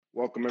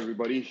Welcome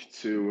everybody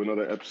to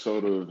another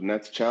episode of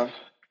NetsChat.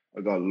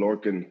 I got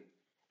Lorcan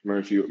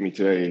Murphy with me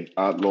today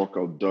at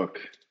Local Duck,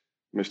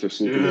 Mr.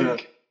 Super Yeah,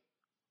 League.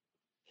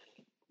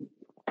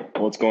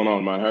 What's going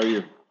on, man? How are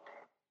you?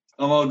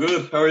 I'm all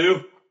good. How are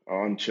you? Oh,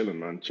 I'm chilling,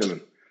 man.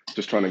 Chilling.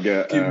 Just trying to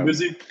get Keeping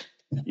busy?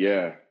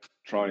 yeah,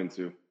 trying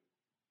to.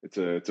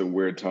 It's a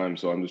weird time,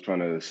 so I'm just trying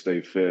to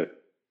stay fit,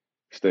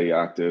 stay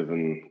active,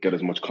 and get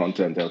as much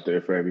content out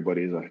there for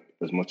everybody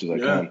as much as I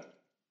Yeah, can.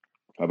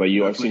 How about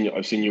you? definitely.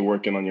 I've seen you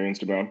working on your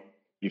Instagram.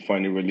 You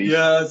finally released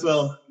Yeah, as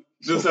well.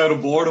 Just some. out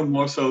of boredom,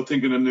 more so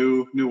thinking of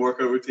new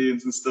workout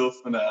routines and stuff,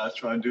 and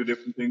try and do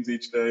different things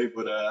each day.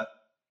 But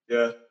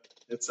yeah,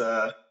 it's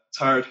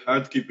hard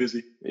to keep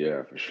busy.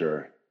 Yeah, for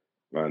sure,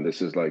 man.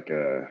 This is like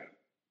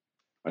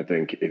I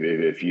think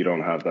if you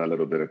don't have that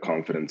little bit of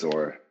confidence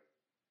or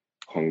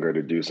hunger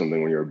to do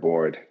something when you're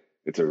bored,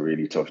 it's a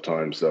really tough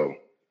time. So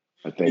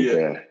I think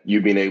Yeah,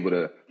 you being able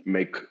to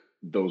make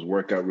those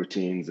workout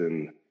routines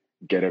and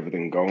get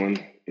everything going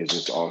is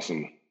just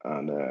awesome,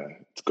 and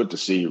it's good to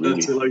see,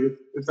 that's really. it. Like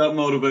if that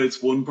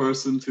motivates one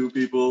person, two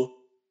people,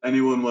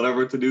 anyone,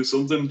 whatever, to do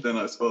something, then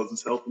I suppose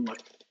it's helping.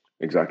 Like,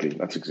 Exactly,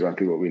 that's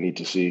exactly what we need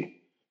to see.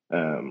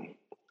 Um,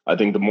 I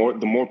think the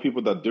more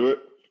people that do it,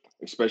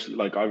 especially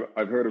like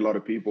I've heard a lot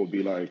of people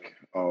be like,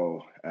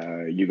 "Oh,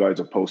 you guys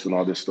are posting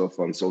all this stuff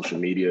on social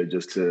media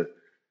just to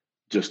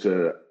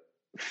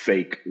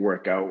fake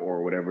workout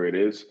or whatever it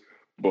is."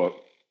 But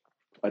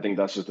I think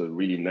that's just a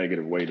really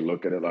negative way to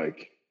look at it.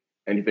 Like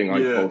anything I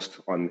yeah, post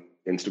on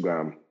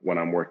Instagram when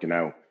I'm working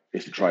out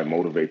is to try and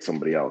motivate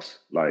somebody else.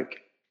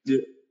 Like yeah,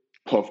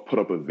 Puff put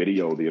up a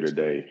video the other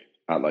day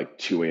at like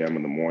 2 a.m.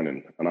 in the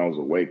morning, and I was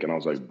awake and I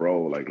was like,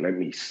 bro, like let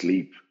me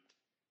sleep.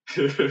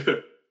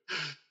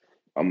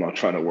 I'm not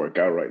trying to work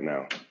out right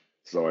now.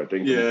 So I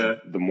think yeah.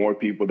 the more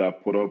people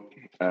that put up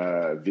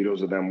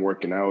videos of them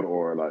working out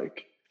or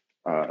like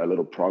a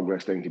little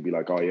progress thing to be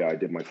like, oh yeah, I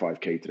did my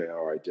 5K today,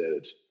 or I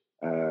did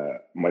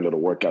my little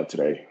workout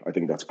today. I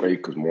think that's great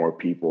because more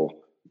people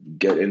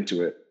get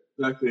into it.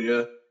 Exactly,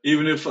 yeah.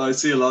 Even if I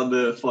see a lot of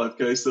the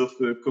 5K stuff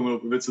coming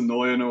up, if it's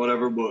annoying or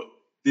whatever, but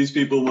these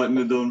people mightn't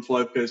have done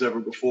 5Ks ever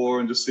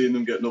before, and just seeing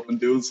them getting up and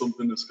doing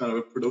something that's kind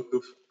of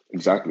productive.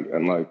 Exactly.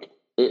 And like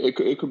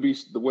it could be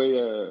the way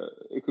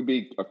it could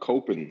be a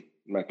coping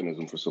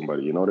mechanism for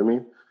somebody, you know what I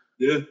mean?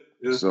 Yeah,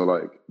 yeah, So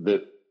like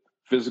the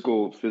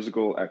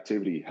physical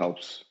activity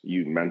helps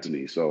you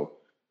mentally. So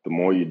the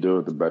more you do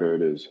it, the better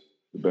it is,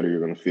 the better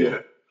you're gonna feel. yeah.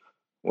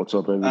 What's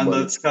up, And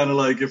everybody? that's kind of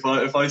like if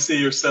I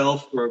see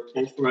yourself or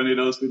post for any of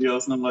those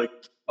videos, and I'm like,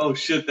 oh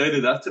shit, they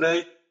did that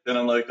today, then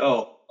I'm like,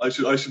 oh, I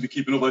should be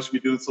keeping up. I should be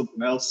doing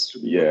something else.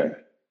 Should be Yeah, looking.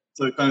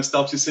 So it kind of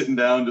stops you sitting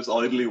down, just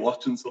idly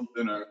watching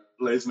something or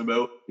lazing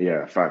about.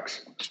 yeah,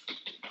 facts.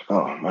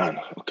 Oh man.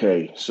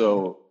 Okay.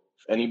 So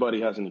if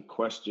anybody has any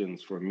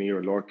questions for me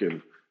or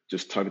Lorcan,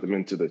 just type them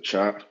into the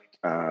chat,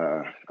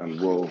 and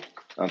we'll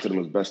answer them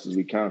as best as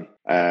we can.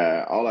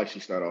 I'll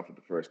actually start off with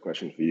the first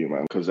question for you,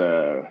 man, because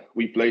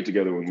we played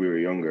together when we were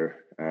younger,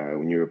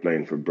 when you were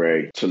playing for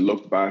Bray. To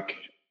look back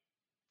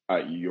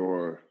at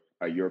your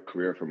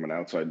career from an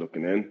outside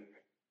looking in,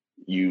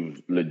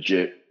 you've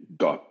legit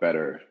got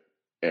better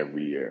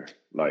every year.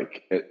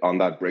 Like on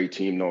that Bray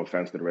team, no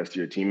offense to the rest of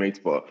your teammates,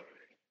 but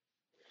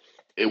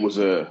it was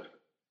a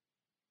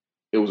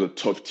it was a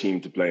tough team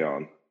to play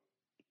on,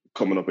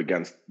 coming up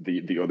against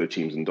the other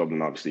teams in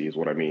Dublin, obviously, is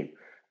what I mean.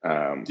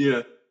 Um,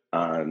 Yeah,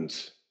 and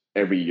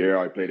every year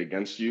I played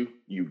against you,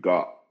 you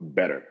got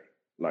better.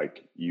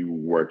 Like you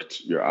worked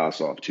your ass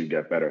off to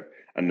get better.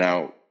 And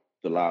now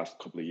the last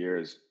couple of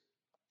years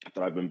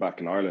that I've been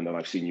back in Ireland and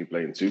I've seen you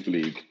play in Super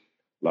League,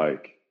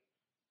 like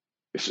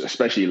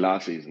especially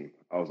last season,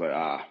 I was like,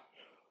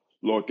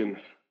 Lorcan,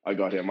 I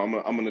got him. I'm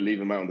gonna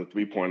leave him out on the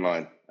 3 point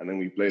line. And then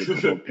we played a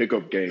couple of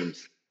pickup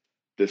games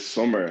this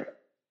summer,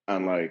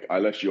 and like I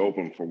left you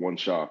open for one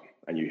shot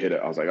and you hit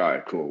it. I was like, all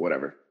right, cool,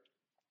 whatever.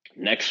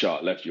 Next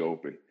shot left you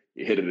open.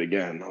 You hit it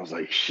again. I was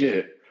like,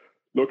 shit,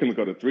 Lorcan's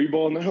got a three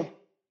ball now.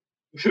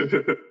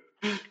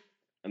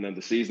 And then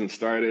the season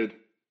started,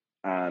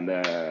 and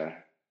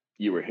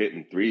you were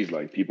hitting threes.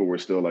 Like people were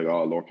still like,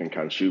 oh, Lorcan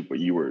can't shoot, but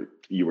you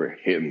were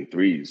hitting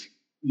threes.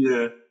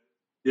 yeah.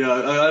 Yeah,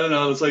 I don't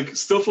know. It's like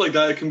stuff like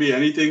that. It can be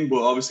anything,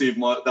 but obviously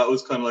that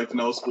was kind of like the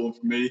no school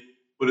for me.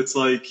 But it's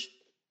like,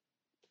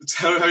 it's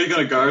how are you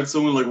going to guard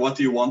someone? Like, what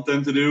do you want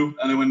them to do?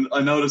 And then when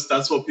I noticed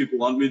that's what people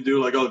want me to do,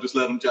 like, oh, just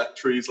let him jack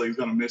trees, like he's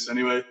going to miss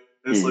anyway.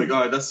 And it's like, Mm-hmm.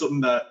 all right, that's something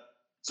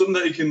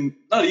that you can,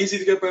 not easy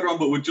to get better on,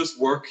 but with just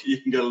work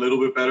you can get a little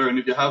bit better. And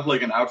if you have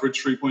like an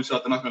average 3 point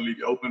shot, they're not going to leave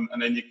you open,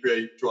 and then you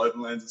create driving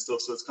lanes and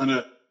stuff. So it's kind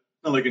of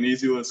not like an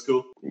easy one at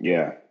school.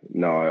 Yeah,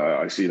 no,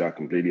 I see that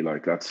completely.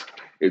 Like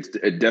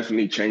it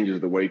definitely changes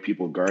the way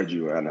people guard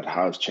you, and it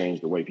has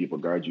changed the way people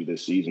guard you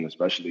this season,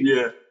 especially.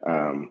 Yeah,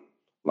 Um,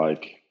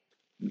 like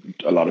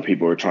a lot of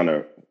people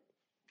are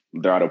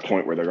they're at a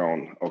point where they're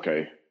going,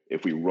 okay,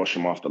 if we rush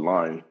him off the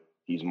line,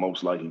 he's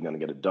most likely going to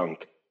get a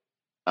dunk,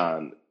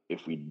 and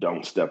if we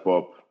don't step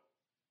up,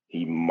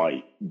 he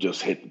might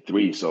just hit the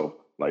three. So,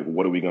 like,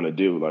 what are we going to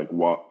do? Like,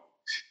 what?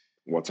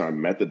 what's our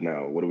method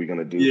now? What are we going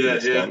to do for Yeah,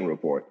 the scouting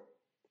report?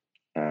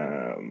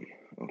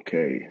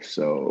 Okay,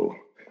 so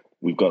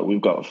we've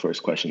got a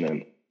first question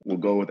in. We'll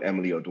go with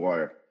Emily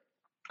O'Dwyer.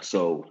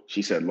 So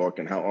she said,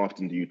 Lorcan, how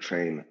often do you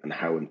train and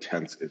how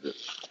intense is it?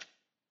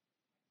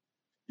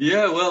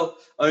 Yeah, well,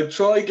 I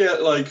try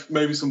get like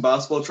maybe some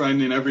basketball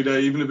training every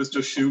day, even if it's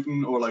just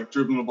shooting or like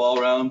dribbling the ball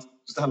around,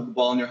 just to have the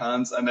ball in your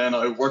hands. And then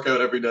I work out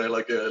every day,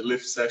 like a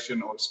lift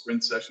session or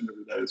sprint session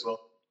every day as well.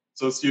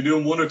 So you're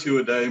doing 1 or 2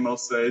 a day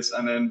most days.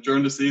 And then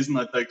during the season,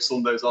 I take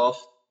Sundays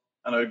off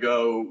and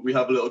we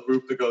have a little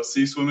group that goes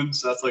sea swimming.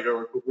 So that's like a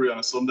recovery on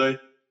a Sunday.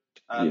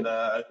 And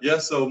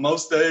so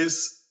most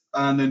days.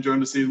 And then during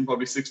the season,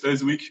 probably 6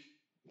 days a week.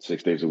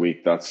 6 days a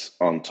week. That's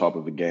on top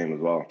of the game as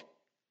well.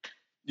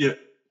 Yeah.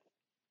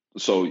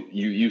 So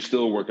you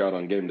still work out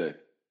on game day?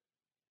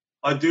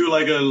 I do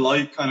like a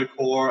light kind of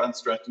core and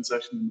stretching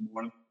session in the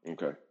morning.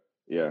 Okay.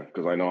 Yeah,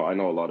 because I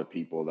know a lot of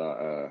people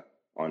that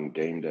on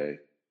game day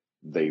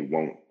they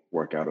won't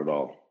work out at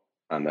all.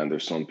 And then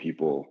there's some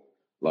people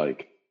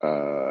like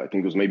I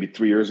think it was maybe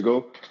 3 years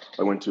ago,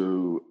 I went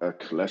to a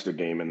Leicester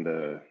game in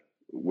the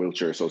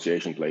Wheelchair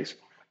Association place,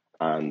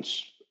 and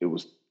it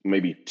was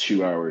maybe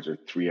 2 hours or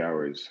 3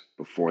 hours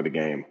before the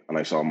game, and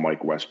I saw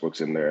Mike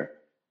Westbrook's in there,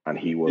 and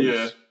he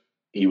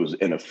was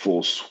in a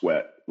full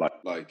sweat,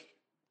 like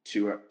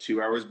 2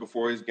 hours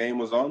before his game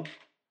was on,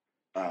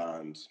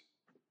 and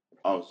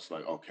I was just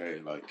like,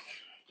 okay, like,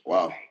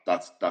 wow,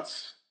 that's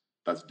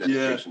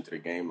dedication to the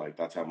game. Like,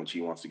 that's how much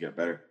he wants to get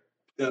better.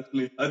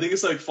 Definitely. I think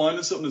it's like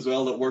finding something as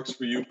well that works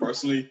for you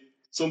personally.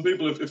 Some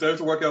people, if they have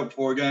to work out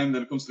before a game,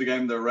 then it comes to the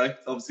game, they're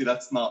wrecked. Obviously,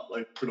 that's not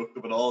like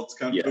productive at all. It's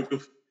counterproductive.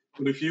 Yeah.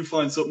 But if you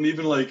find something,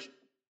 even like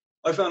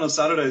I found on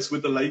Saturdays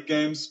with the late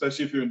games,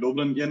 especially if you're in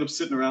Dublin, you end up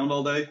sitting around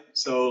all day.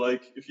 So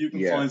like if you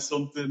can find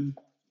something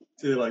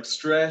to like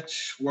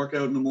stretch, work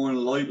out in the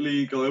morning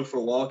lightly, go out for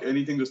a walk,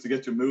 anything just to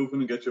get you moving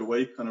and get your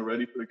weight kind of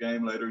ready for the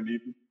game later in the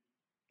evening.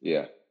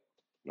 Yeah,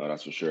 no,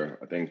 that's for sure.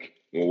 I think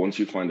once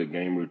you find a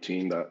game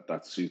routine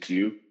that suits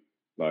you,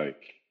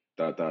 like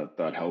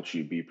that helps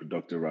you be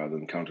productive rather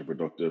than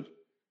counterproductive,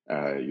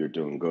 you're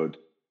doing good.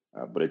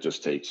 But it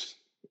just takes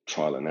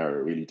trial and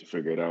error really to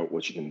figure it out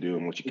what you can do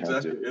and what you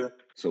can't do. Yeah.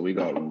 So we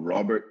got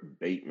Robert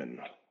Bateman.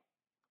 I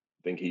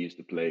think he used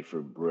to play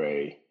for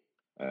Bray.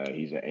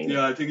 He's an Aina.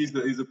 Yeah, I think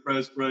he's a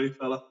Pres Bray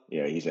fella.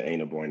 Yeah, he's an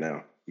Aina boy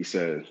now. He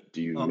said,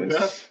 "Do you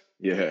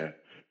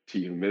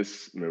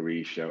miss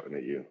Marie shouting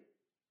at you?"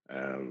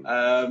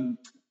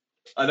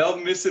 I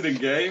don't miss it in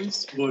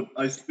games, but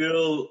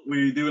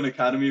we do an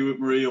academy with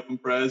Marie up in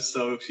Pres,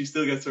 so she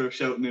still gets her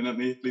shouting in at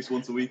me at least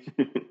once a week.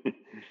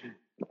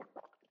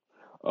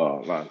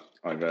 Oh man,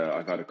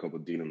 I've had a couple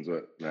of dealings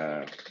with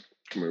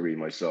Marie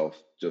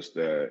myself. Just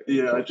I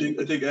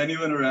think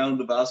anyone around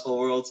the basketball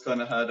world's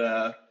kind of had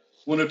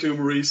 1 or 2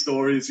 Marie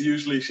stories,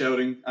 usually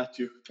shouting at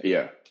you.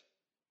 Yeah,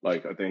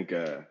 like I think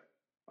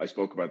I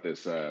spoke about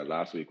this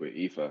last week with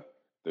Aoife.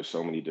 There's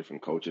so many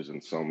different coaches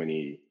and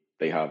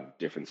they have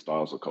different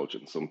styles of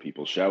coaching. Some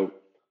people shout,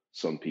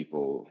 some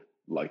people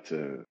like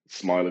to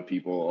smile at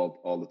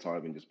people all the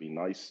time and just be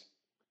nice.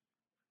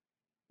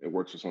 It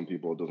works for some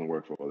people, it doesn't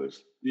work for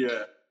others.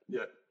 Yeah.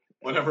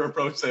 Whatever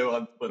approach they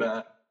want,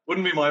 but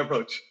wouldn't be my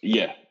approach.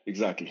 Yeah,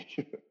 exactly.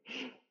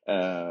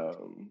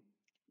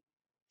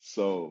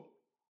 So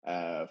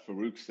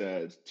Farouk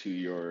said to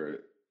your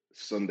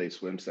Sunday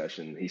swim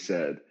session, he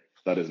said,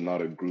 that is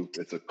not a group,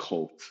 it's a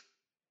cult.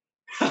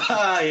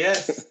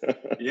 Yes,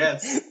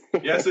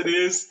 it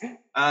is.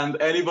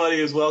 And anybody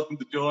is welcome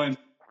to join.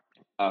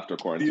 After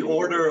quarantine. The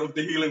Order of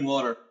the Healing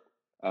Water.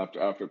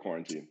 After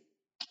quarantine.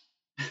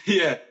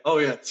 Yeah. Oh,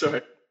 yeah.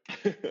 Sorry.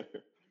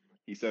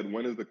 He said,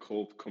 when is the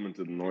cult coming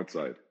to the north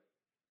side?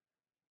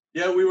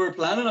 Yeah, we were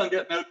planning on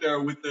getting out there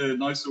with the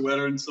nicer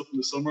weather and stuff in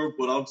the summer,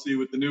 but obviously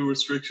with the new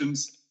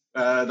restrictions,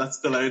 that's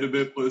delayed a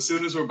bit. But as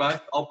soon as we're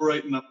back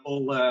operating at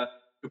full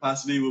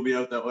capacity, we'll be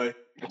out that way.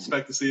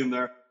 Expect to see him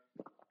there.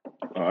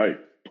 All right.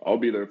 I'll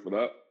be there for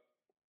that.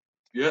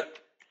 Yeah.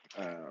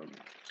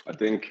 I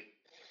think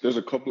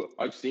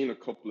I've seen a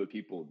couple of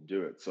people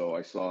do it. So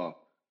I saw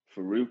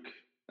Farouk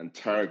and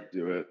Tarek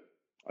do it.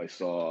 I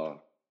saw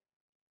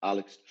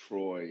Alex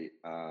Troy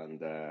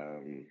and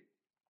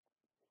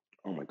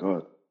oh my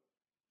God,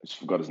 I just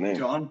forgot his name.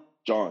 John,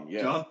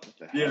 yeah. John?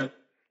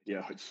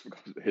 Yeah, I just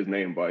forgot his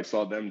name, but I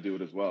saw them do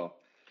it as well.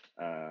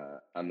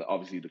 And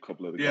obviously the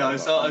couple of the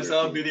guys. I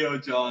saw a video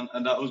of John,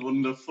 and that was one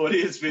of the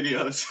funniest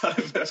videos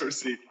I've ever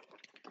seen.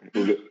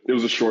 It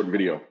was a short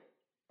video.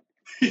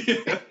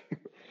 Yeah.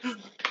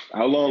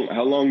 How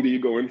long do you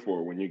go in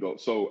for when you go?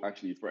 So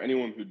actually, for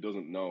anyone who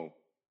doesn't know,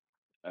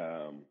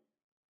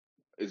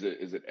 is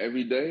it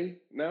every day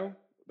now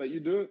that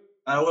you do it?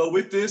 Well,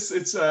 with this,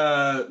 it's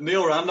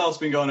Neil Randolph's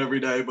been going every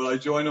day, but I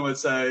join him, I'd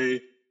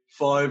say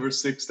 5 or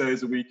 6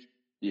 days a week.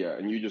 Yeah,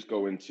 and you just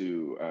go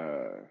into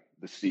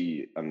the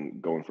sea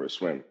and go in for a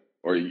swim,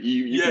 or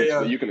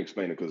you can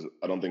explain it because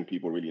I don't think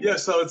people really know. Yeah,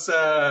 so it's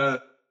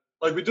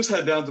like we just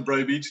head down to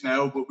Bray Beach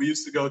now, but we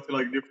used to go to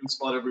like a different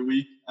spot every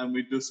week, and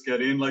we just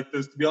get in. Like,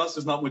 to be honest,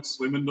 there's not much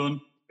swimming done.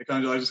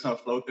 I just kind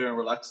of float there and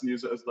relax and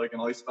use it as like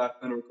an ice bath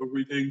kind of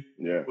recovery thing.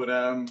 Yeah. But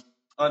I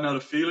don't know, the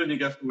feeling you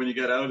get from when you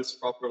get out is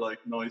proper like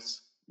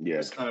nice. Yeah.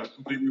 Just kind of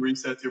completely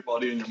resets your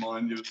body and your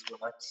mind. You just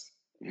relax.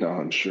 No,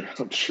 I'm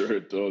sure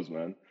it does,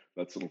 man.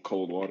 That's some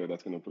cold water.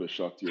 That's gonna put a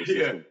shock to your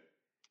system.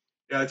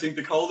 Yeah, I think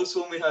the coldest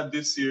one we had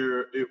this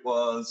year, it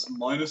was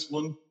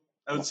 -1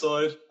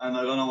 outside, and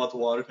I don't know what the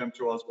water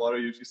temperature was. Water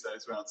usually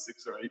stays around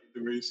 6 or 8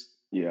 degrees.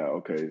 Yeah,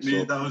 okay. I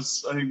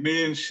think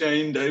me and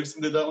Shane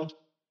Davison did that one.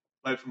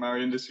 Played for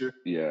Marion this year.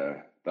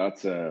 Yeah,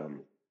 that's not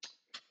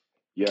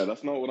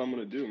what I'm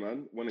gonna do,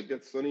 man. When it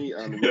gets sunny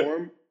and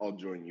warm, I'll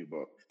join you,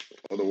 but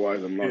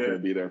otherwise I'm not gonna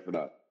be there for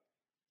that.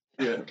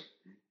 Yeah.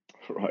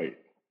 Right.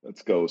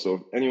 Let's go. So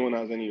if anyone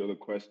has any other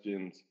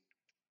questions,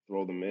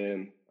 throw them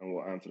in and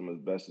we'll answer them as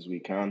best as we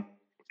can.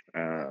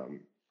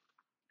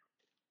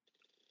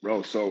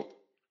 Bro, so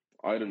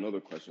I had another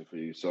question for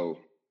you. So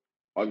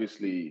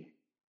obviously,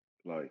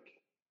 like,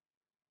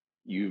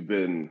 you've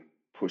been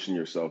pushing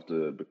yourself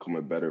to become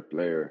a better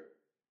player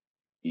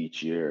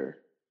each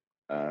year,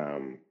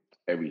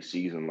 every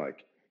season.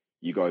 Like,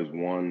 you guys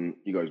won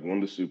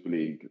the Super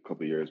League a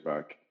couple of years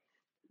back.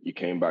 You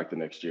came back the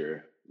next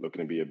year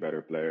looking to be a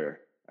better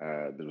player.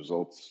 The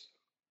results,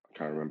 I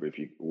can't remember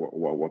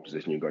what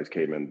position you guys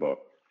came in, but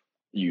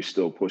you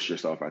still pushed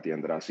yourself at the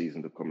end of that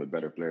season to become a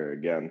better player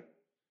again.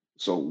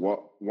 So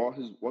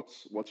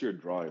what's your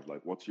drive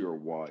like? What's your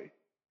why?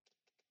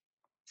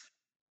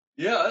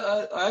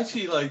 Yeah, I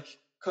actually like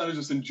kind of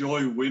just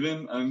enjoy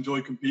winning and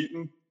enjoy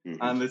competing.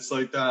 Mm-hmm. And it's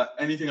like that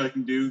anything I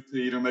can do to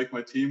either make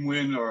my team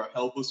win or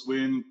help us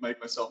win, make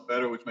myself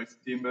better, which makes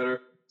the team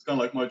better. It's kind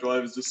of like my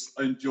drive is just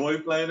I enjoy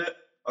playing it.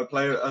 I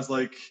play it as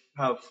like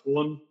have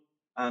fun.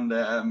 And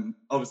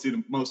obviously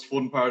the most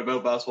fun part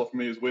about basketball for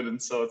me is winning.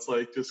 So it's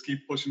like just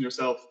keep pushing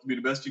yourself to be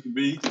the best you can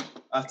be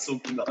at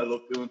something that I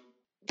love doing.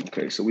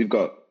 Okay, so we've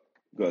got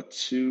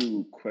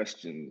 2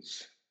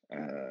 questions.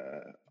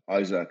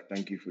 Isaac,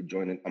 thank you for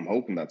joining. I'm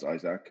hoping that's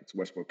Isaac. It's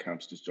Westbrook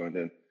Camps just joined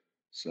in.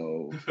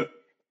 So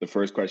the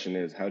first question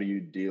is, how do you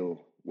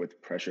deal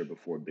with pressure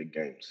before big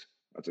games?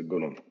 That's a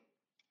good one.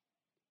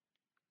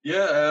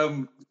 Yeah,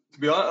 to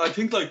be honest, I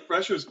think like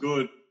pressure is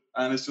good,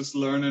 and it's just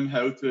learning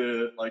how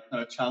to like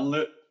kind of channel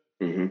it.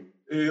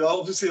 Mm-hmm.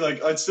 Obviously,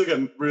 like I'd still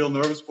get real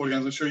nervous before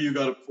games. I'm sure you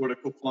got it before the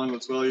cup final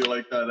as well. You're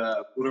like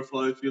that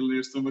butterfly feeling in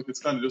your stomach. It's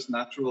kind of just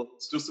natural.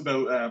 It's just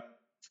about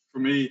for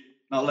me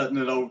not letting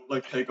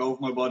it take over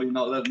my body,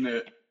 not letting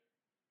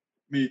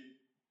me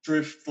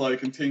drift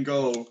like and think,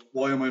 oh,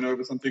 why am I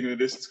nervous? I'm thinking of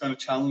this. It's kind of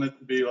channeling it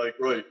to be like,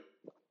 right,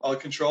 I'll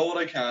control what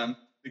I can.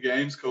 The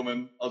game's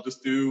coming. I'll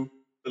just do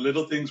the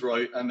little things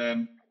right, and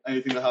then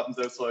anything that happens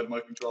outside of my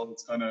control,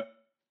 it's kind of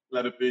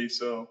let it be.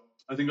 So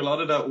I think a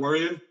lot of that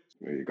worrying.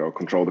 There you go.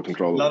 Control the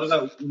controllables. A lot of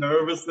that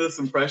nervousness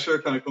and pressure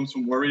kind of comes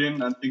from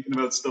worrying and thinking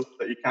about stuff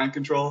that you can't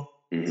control.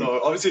 Mm-hmm.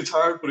 So obviously it's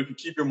hard, but if you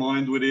keep your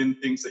mind within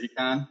things that you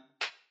can,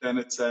 then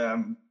it's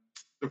the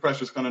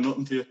pressure's kind of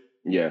nothing to you.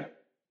 Yeah,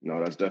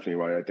 no, that's definitely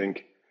right. I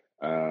think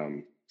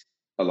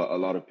a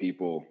lot of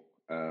people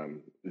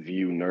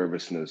view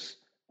nervousness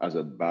as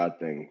a bad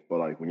thing, but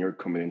like when you're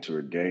coming into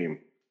a game,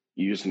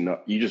 you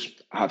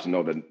just have to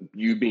know that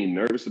you being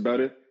nervous about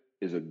it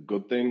is a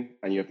good thing,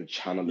 and you have to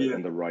channel it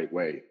in the right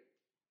way.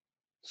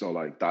 So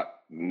like that,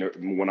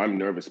 when I'm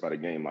nervous about a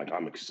game, like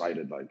I'm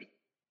excited, like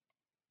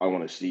I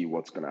want to see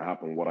what's going to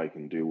happen, what I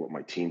can do, what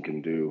my team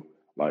can do.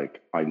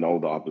 Like I know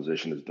the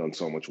opposition has done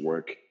so much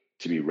work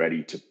to be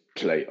ready to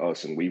play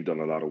us, and we've done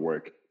a lot of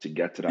work to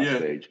get to that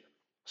stage.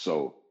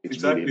 So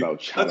it's really about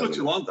channeling. That's what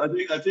you want.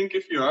 I think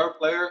if you are a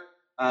player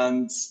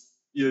and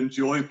you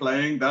enjoy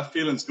playing, that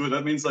feeling's good.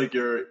 That means like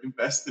you're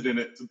invested in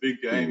it. It's a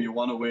big game. You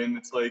want to win.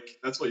 It's like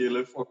that's what you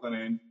live for, kind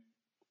of in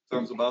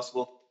terms of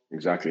basketball.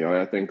 Exactly.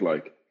 I think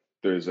like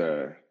there's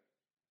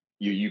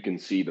you can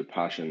see the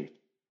passion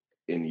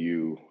in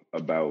you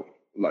about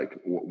like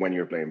when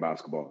you're playing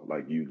basketball.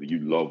 Like you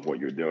love what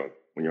you're doing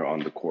when you're on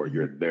the court. Mm-hmm.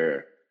 You're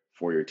there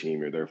for your team.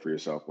 You're there for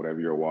yourself.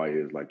 Whatever your why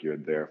is, like you're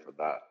there for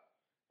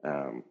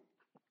that.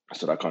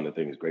 So that kind of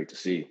thing is great to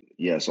see.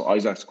 Yeah. So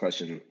Isaac's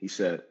question, he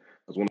said,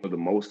 as one of the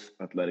most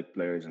athletic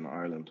players in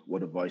Ireland,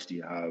 what advice do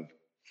you have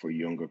for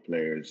younger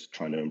players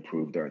trying to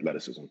improve their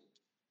athleticism?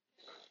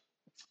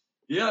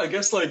 Yeah, I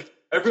guess like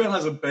everyone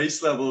has a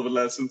base level of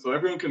athleticism, so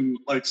everyone can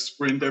like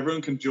sprint,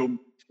 everyone can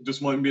jump. It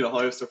just mightn't be the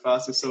highest or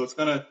fastest. So it's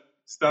kind of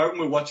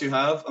starting with what you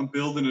have and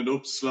building it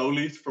up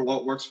slowly for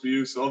what works for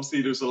you. So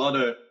obviously there's a lot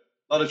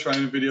of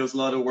training videos, a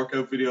lot of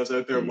workout videos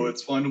out there, but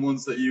it's finding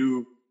ones that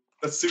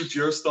suit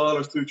your style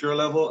or suit your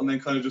level, and then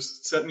kind of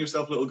just setting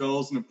yourself little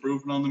goals and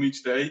improving on them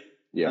each day.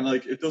 Yeah. And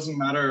like it doesn't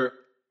matter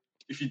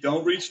if you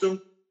don't reach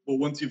them, but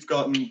once you've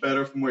gotten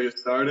better from where you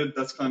started,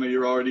 that's kind of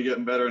you're already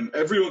getting better. And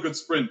everyone could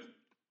sprint.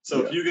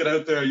 So if you get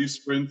out there, you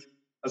sprint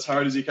as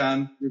hard as you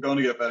can, you're going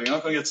to get better. You're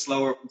not going to get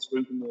slower from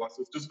sprinting more.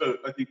 So it's just about,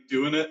 I think,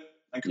 doing it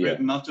and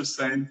committing, not just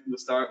saying from the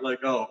start, like,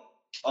 oh,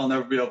 I'll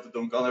never be able to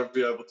dunk. I'll never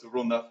be able to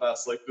run that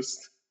fast. Like,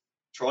 just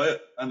try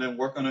it and then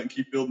work on it and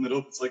keep building it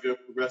up. It's like a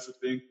progressive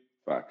thing.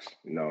 Facts.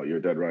 No, you're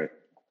dead right.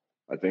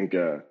 I think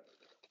a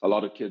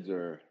lot of kids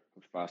are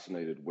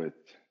fascinated with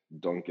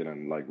dunking,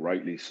 and like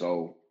rightly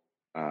so.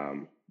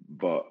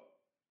 But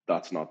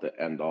that's not the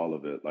end all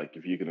of it. Like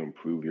if you can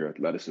improve your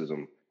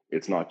athleticism,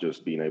 it's not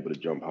just being able to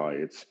jump high,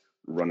 it's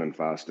running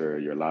faster,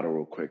 your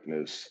lateral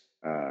quickness,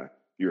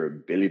 your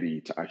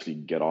ability to actually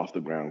get off the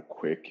ground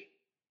quick.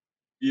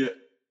 Yeah.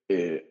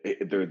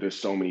 There's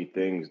so many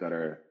things that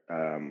are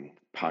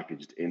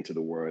packaged into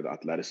the word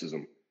athleticism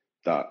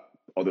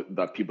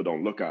that people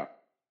don't look at,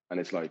 and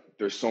it's like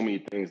there's so many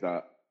things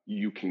that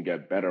you can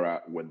get better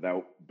at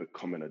without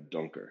becoming a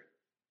dunker.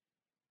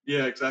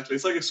 Yeah, exactly.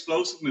 It's like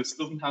explosiveness. It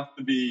doesn't have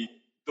to be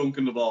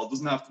dunking the ball. It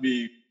doesn't have to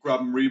be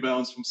grabbing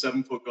rebounds from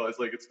 7-foot guys.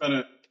 Like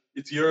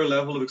it's your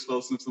level of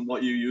explosiveness and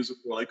what you use it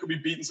for. Like, could be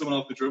beating someone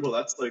off the dribble.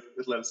 That's like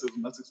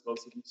athleticism. That's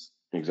explosiveness.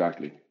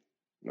 Exactly.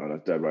 No,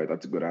 that's dead right.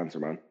 That's a good answer,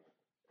 man.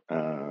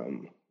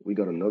 We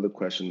got another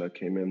question that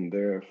came in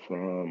there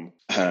from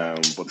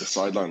but the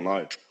Sideline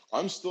Live.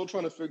 I'm still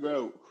trying to figure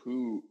out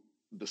who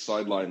the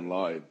Sideline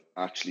Live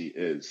actually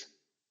is,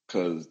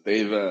 because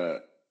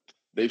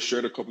they've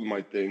shared a couple of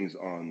my things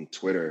on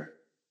Twitter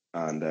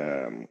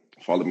and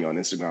followed me on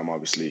Instagram,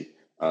 obviously,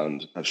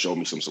 and have shown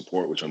me some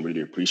support, which I'm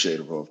really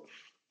appreciative of.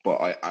 But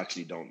I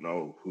actually don't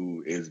know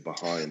who is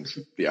behind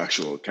the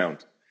actual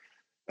account.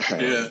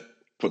 Yeah.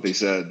 But they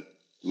said,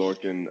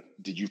 Lorcan,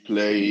 did you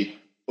play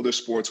other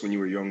sports when you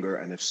were younger?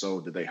 And if so,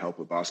 did they help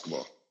with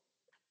basketball?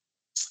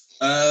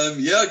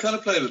 Yeah, I kind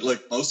of played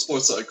like most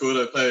sports that I could.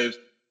 I played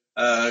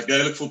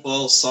Gaelic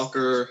football,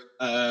 soccer,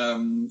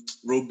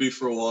 rugby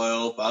for a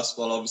while,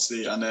 basketball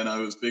obviously, and then I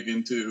was big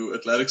into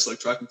athletics like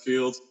track and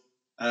field,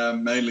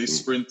 mainly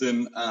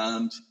sprinting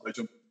and high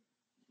jump.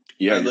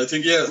 Yeah, and I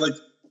think like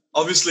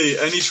obviously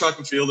any track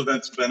and field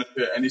event to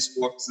benefit any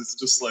sports, it's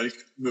just like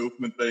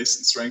movement based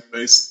and strength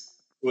based.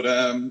 But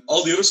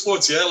all the other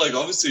sports, yeah, like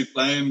obviously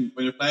when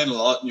you're playing a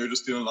lot and you're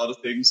just doing a lot of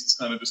things, it's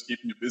kind of just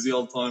keeping you busy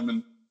all the time,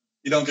 and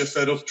you don't get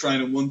fed up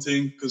trying one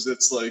thing because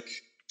it's like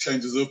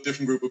changes up,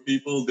 different group of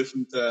people,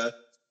 different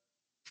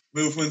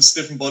movements,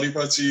 different body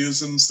parts you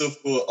use and stuff.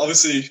 But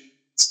obviously,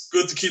 it's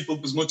good to keep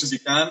up as much as you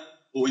can.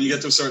 But when you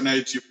get to a certain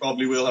age, you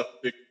probably will have to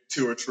pick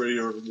 2 or 3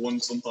 or 1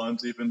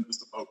 sometimes even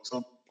just to focus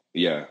on.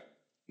 Yeah,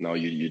 no,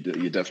 you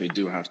definitely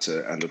do have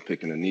to end up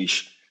picking a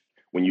niche.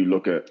 When you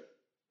look at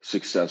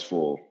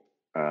successful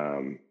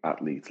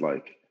athletes,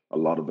 like a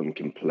lot of them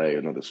can play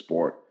another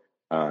sport,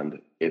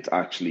 and it's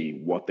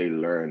actually what they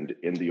learned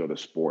in the other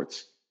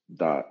sports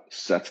that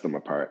sets them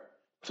apart.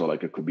 So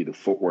like it could be the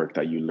footwork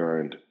that you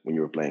learned when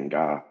you were playing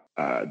the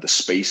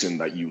spacing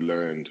that you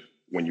learned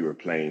when you were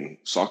playing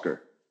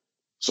soccer.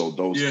 So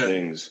those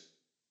things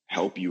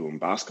help you in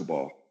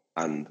basketball,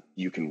 and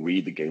you can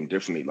read the game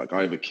differently. Like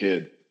I have a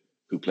kid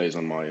who plays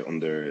on my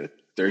under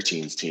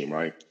 13s team,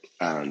 right?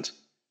 And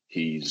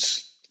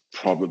he's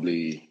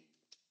probably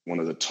one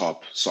of the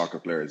top soccer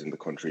players in the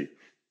country,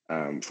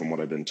 from what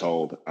I've been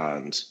told.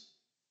 And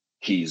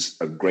he's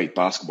a great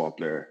basketball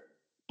player,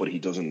 but he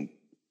doesn't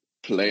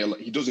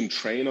he doesn't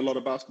train a lot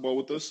of basketball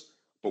with us.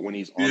 But when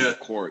he's on the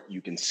court,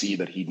 you can see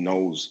that he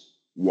knows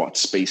what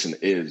spacing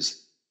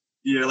is.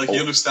 Yeah, like he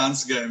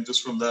understands the game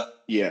just from that.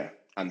 Yeah,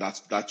 and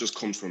that just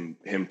comes from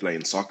him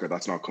playing soccer.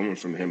 That's not coming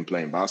from him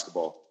playing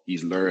basketball.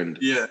 He's learned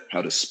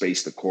how to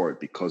space the court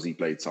because he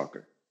played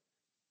soccer.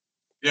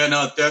 Yeah,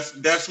 no, it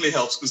definitely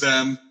helps because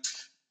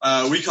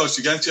we coached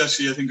against you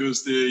actually. I think it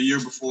was the year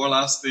before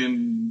last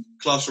in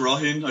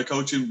Closharohin. I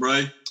coach in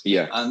Bray.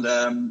 Yeah,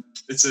 and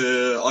it's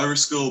a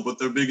Irish school, but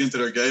they're big into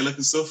their Gaelic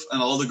and stuff.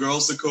 And all the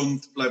girls that come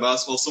to play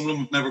basketball, some of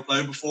them have never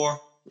played before,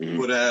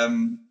 but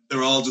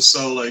they're all just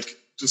so like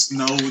just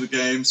know the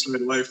game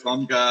straight away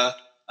from GA,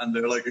 and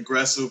they're like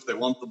aggressive. They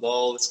want the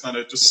ball. It's kind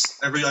of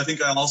just I think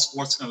all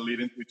sports kind of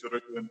lead into each other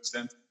to an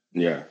extent.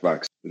 Yeah,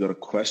 facts. We got a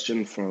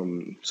question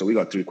so we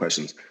got 3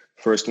 questions.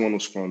 First one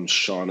was from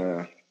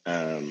Shauna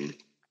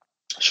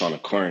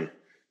Kern.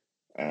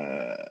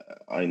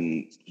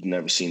 I've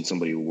never seen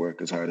somebody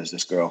work as hard as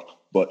this girl,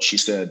 but she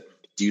said,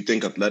 do you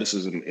think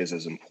athleticism is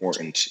as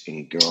important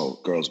in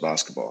girls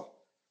basketball?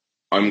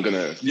 I'm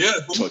gonna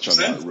touch on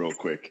that real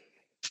quick.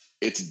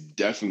 It's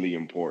definitely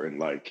important.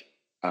 Like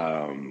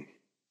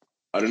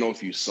I don't know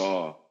if you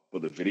saw,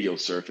 but the video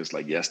surfaced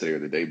like yesterday or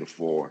the day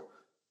before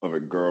of a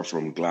girl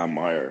from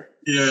Glanmire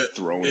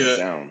throwing it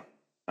down.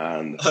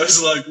 And I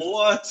was like,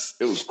 what?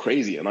 It was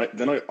crazy. And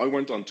I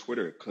went on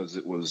Twitter because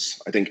it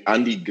was, I think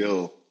Andy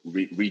Gill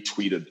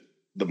retweeted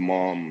the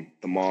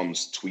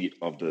mom's tweet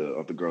of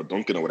the girl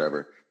dunking or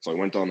whatever. So I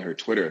went on her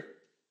Twitter,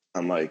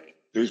 and like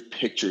there's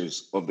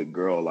pictures of the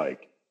girl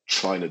like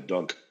trying to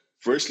dunk.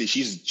 Firstly,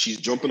 she's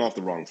jumping off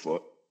the wrong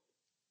foot.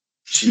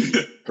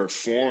 Her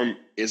form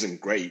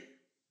isn't great,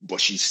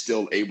 but she's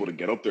still able to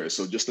get up there.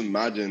 So just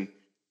imagine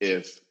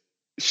if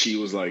she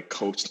was like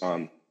coached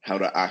on how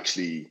to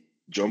actually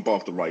jump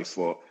off the right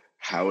foot,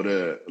 how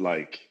to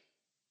like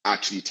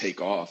actually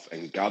take off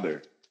and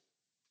gather.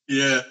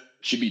 Yeah.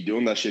 She'd be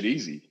doing that shit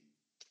easy.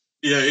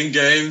 Yeah, in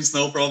games,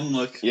 no problem.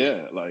 Like,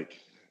 yeah, like,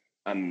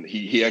 and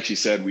he actually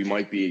said we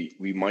might be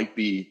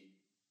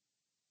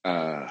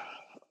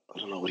I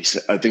don't know what he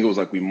said. I think it was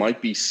like we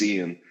might be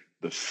seeing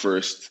the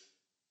first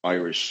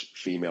Irish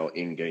female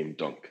in-game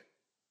dunk.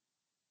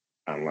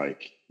 And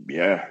like,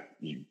 yeah,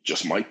 you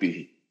just might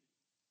be.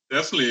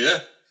 Definitely, yeah.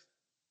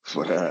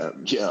 But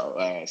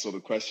so the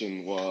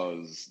question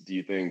was, do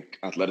you think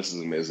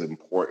athleticism is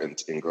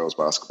important in girls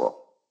basketball?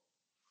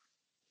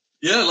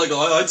 Yeah, like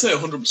I'd say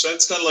 100%.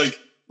 It's kind of like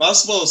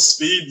basketball is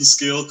speed and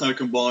skill kind of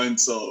combined.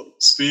 So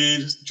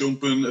speed,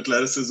 jumping,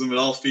 athleticism, it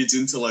all feeds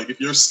into like if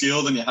you're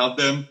skilled and you have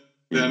them,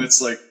 then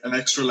it's like an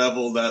extra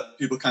level that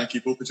people can't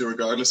keep up with you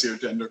regardless of your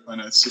gender.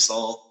 Kind of, it's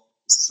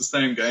the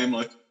same game.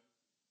 Like,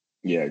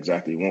 Yeah,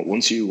 exactly.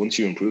 Once you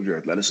improve your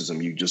athleticism,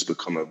 you just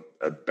become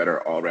a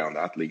better all round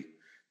athlete.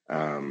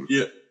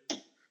 yeah,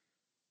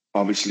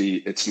 Obviously,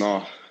 it's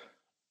not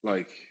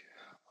like,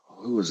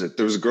 who was it?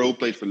 There was a girl who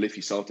played for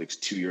Liffey Celtics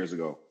 2 years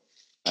ago.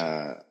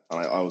 And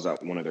I was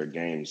at one of their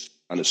games,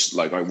 and it's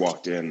like I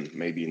walked in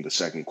maybe in the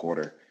second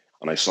quarter,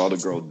 and I saw the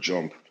girl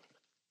jump,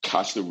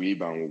 catch the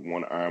rebound with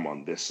one arm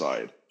on this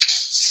side,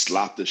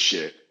 slap the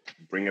shit,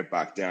 bring it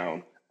back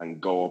down,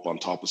 and go up on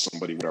top of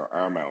somebody with her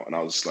arm out. And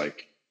I was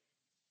like,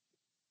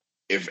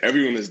 if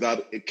everyone is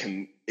that,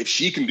 if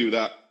she can do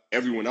that,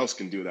 everyone else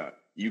can do that.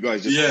 You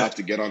guys just have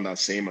to get on that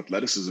same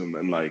athleticism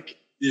and like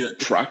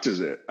practice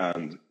it,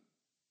 and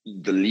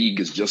the league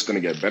is just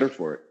going to get better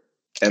for it.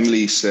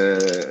 Emily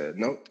said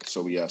no,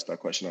 so we asked that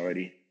question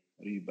already.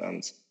 How do you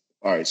balance?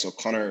 All right, so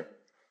Connor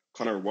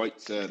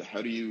White said,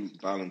 how do you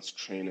balance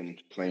training,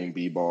 playing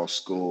b-ball,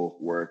 school,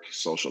 work,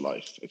 social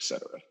life,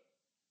 etc.?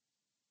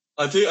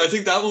 I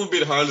think that one would be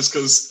the hardest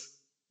because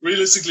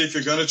realistically, if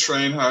you're going to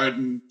train hard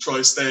and try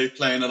to stay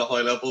playing at a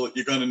high level,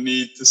 you're going to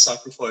need to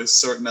sacrifice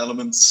certain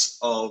elements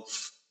of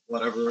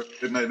whatever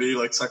it may be,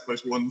 like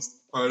sacrifice one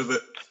part of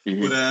it.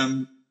 But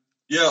I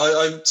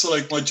so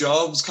like my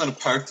job was kind of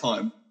part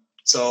time,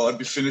 so I'd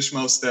be finished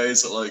most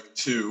days at like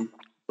 2,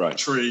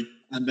 3,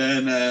 and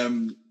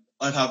then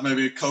I'd have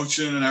maybe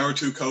coaching, an hour or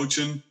two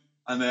coaching,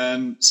 and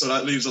then so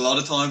that leaves a lot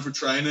of time for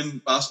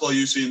training. Basketball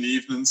usually in the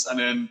evenings, and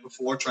then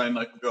before training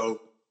I could go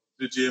to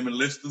the gym and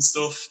lift and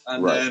stuff,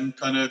 and then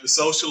kind of the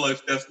social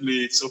life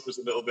definitely suffers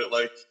a little bit.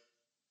 Like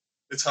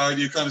it's hard,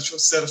 you kind of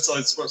set aside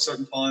a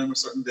certain time or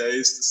certain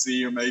days to see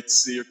your mates,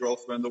 see your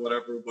girlfriend or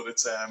whatever, but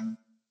it's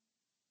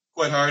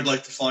quite hard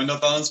like to find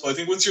that balance. But I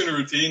think once you're in a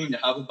routine and you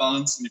have a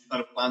balance and you've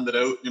kind of planned it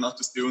out, you're not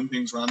just doing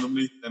things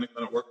randomly, then it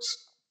kind of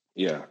works.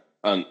 Yeah.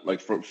 And like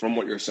from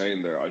what you're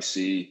saying there, I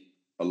see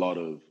a lot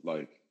of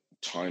like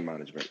time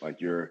management.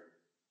 Like you're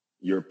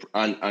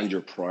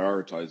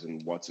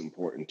prioritizing what's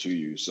important to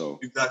you. So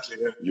exactly,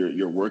 yeah.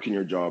 You're working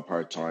your job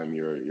part time.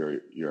 You're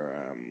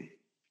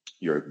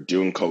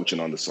doing coaching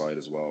on the side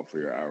as well for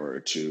your hour or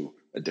two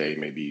a day,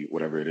 maybe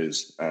whatever it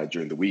is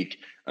during the week,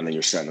 and then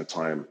you're setting a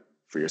time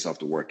for yourself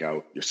to work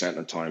out. You're setting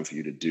a time for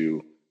you to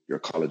do your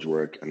college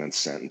work, and then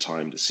setting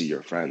time to see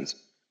your friends.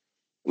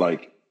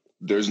 Like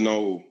there's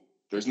no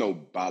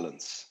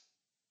balance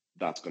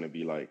that's going to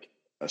be like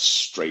a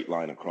straight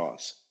line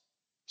across.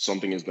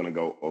 Something is going to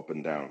go up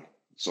and down.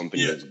 Something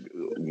is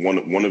one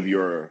of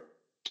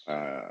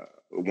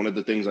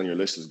the things on your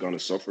list is going to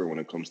suffer when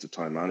it comes to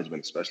time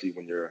management, especially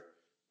when you're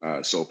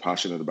so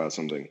passionate about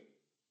something.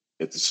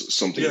 It's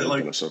something that's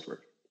going to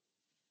suffer.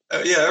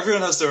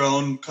 Everyone has their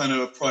own kind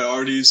of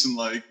priorities, and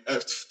like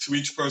to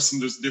each person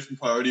there's a different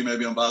priority,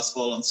 maybe on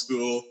basketball, on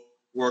school,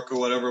 work or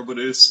whatever, but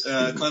it's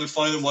kind of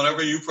finding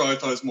whatever you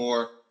prioritize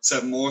more,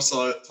 set more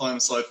time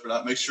aside for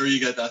that, make sure you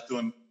get that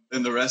done,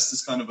 then the rest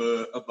is kind of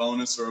a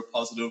bonus or a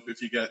positive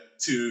if you get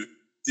to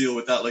deal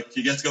with that. Like if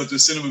you get to go to the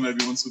cinema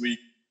maybe once a week,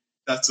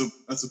 that's a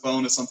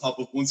bonus on top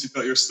of once you've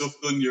got your stuff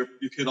done,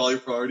 you've hit all your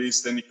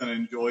priorities, then you kind of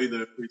enjoy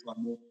the free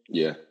time more.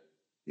 Yeah,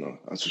 no,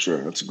 that's for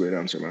sure. That's a great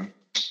answer, man.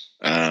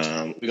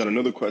 We got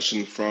another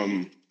question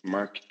from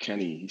Mark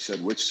Kenny. He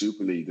said, which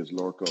Super League is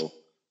Lorco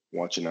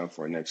watching out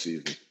for next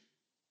season?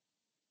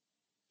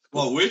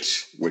 Well,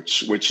 which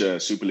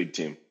Super League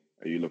team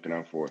are you looking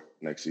out for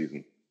next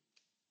season?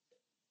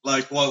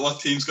 Like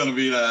what team's going to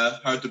be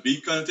hard to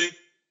beat kind of thing?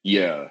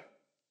 Yeah.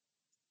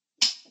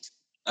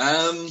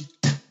 I'm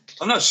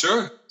not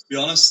sure, to be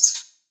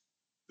honest.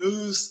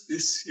 Who's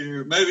this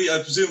year? Maybe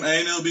I presume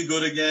Aina will be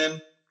good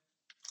again.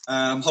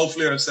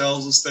 Hopefully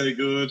ourselves will stay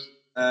good.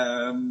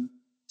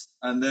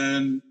 And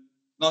then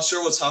not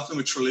sure what's happening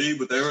with Tralee,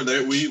 but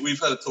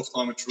we've had a tough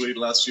time with Tralee the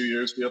last few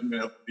years. We haven't been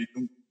able to beat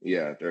them.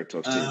 Yeah, they're a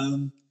tough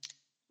team.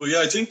 But yeah,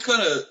 I think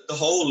kind of the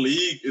whole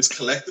league is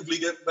collectively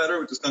getting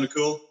better, which is kind of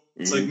cool.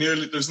 It's like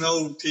there's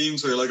no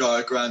teams where you're like,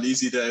 oh, grand,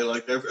 easy day.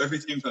 Like every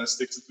team kind of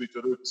sticks to each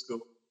other, which is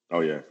cool. Oh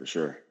yeah, for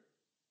sure.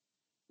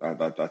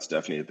 That's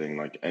definitely a thing.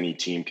 Like any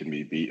team can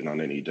be beaten on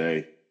any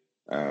day.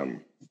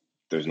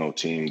 There's no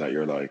team that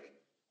you're like,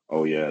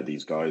 oh yeah,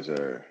 these guys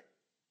are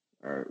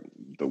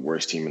the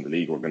worst team in the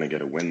league. We're going to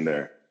get a win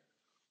there.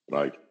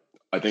 Like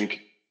I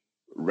think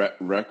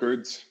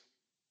records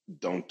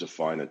don't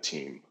define a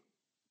team.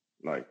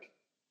 Like,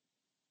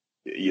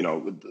 you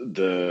know,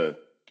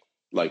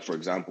 like for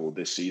example,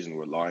 this season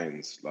with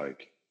Lions,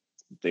 like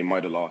they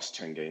might have lost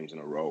 10 games in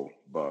a row,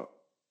 but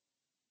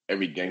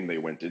every game they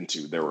went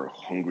into, they were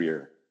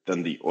hungrier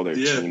than the other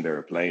team they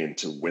were playing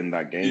to win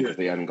that game because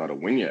they hadn't got a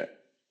win yet.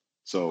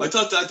 So I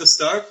thought that at the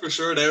start, for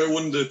sure, they were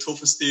one of the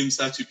toughest teams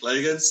to actually play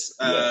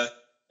against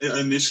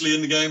initially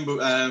in the game. But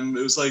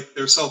it was like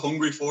they were so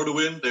hungry for the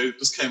win. They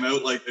just came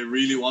out like they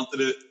really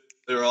wanted it.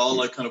 They were all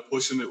like kind of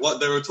pushing it.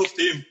 They were a tough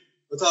team.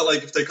 I thought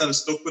like if they kind of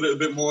stuck with it a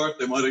bit more,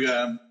 they might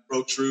have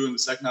broke through in the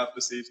second half of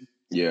the season.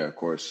 Yeah, of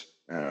course.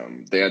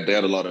 They had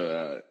a lot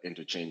of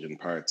interchanging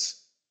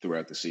parts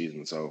throughout the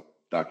season, so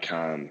that's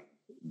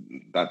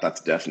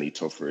definitely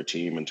tough for a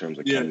team in terms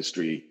of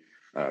chemistry,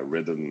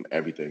 rhythm,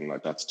 everything.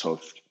 Like that's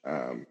tough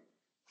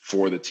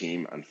for the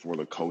team and for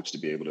the coach to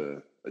be able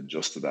to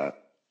adjust to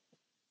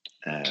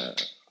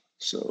that.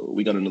 So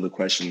we got another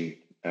question.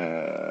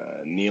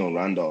 Neil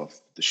Randolph,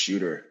 the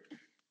shooter,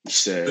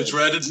 said, the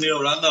dreaded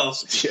Neil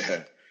Randolph.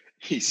 Yeah,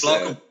 he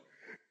said,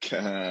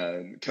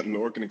 can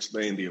Lorcan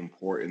explain the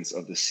importance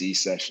of the C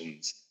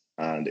sessions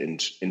and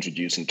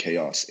introducing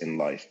chaos in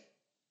life?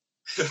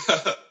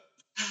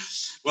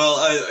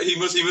 Well, he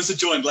must have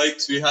joined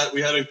late. We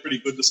had a pretty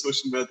good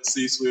discussion about the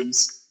C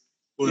swims.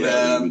 But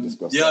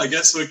I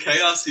guess with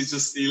chaos,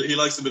 he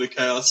likes a bit of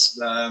chaos.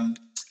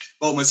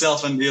 Both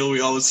myself and Neil, we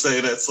always say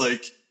that it's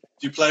like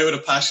if you play with a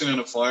passion and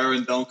a fire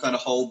and don't kind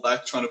of hold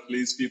back trying to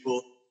please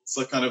people, it's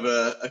like kind of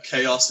a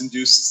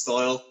chaos-induced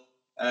style.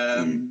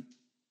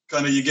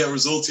 Kind of you get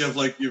results. You have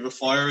a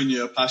fire and you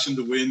have a passion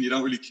to win. You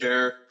don't really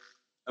care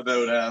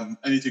about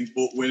anything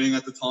but winning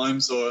at the time.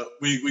 So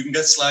we can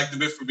get slagged a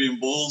bit for being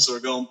bulls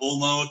or going bull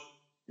mode,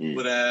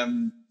 but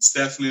it's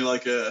definitely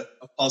like a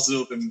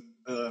positive in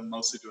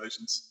most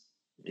situations.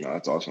 No,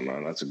 that's awesome,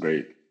 man. That's a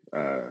great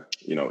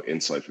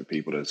insight for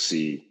people to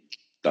see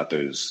that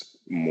there's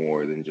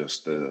more than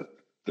just the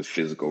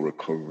physical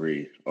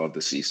recovery of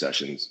the C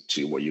sessions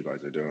to what you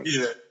guys are doing.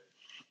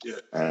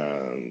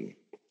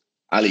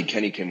 Ali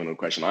Kenny came in with a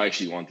question. I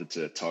actually wanted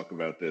to talk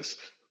about this,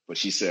 but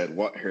she said,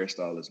 "What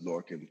hairstyle is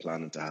Lorcan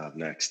planning to have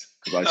next?"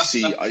 Because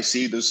I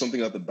see there's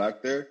something at the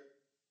back there.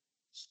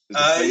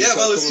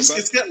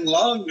 It's getting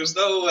long. There's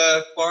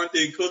no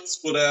quarantine cuts,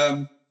 but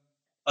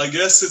I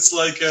guess it's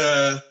like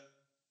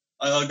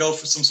I'll go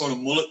for some sort of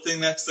mullet thing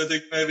next. I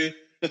think maybe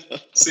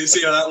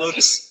see how that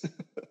looks.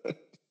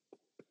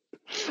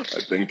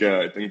 I think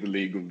the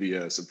league will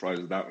be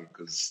surprised with that one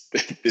because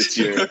this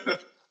year,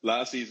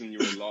 last season you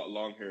were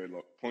long hair,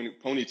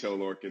 ponytail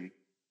Lorcan,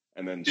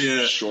 and then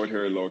short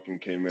hair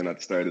Lorcan came in at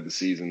the start of the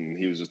season. And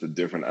he was just a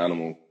different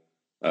animal.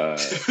 I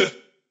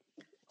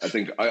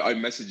think I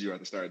messaged you at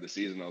the start of the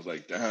season. I was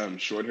like, "Damn,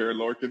 short hair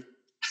Lorcan."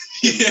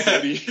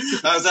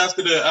 That was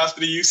after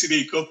the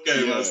UCD Cup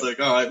game. Yeah. I was like,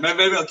 all right,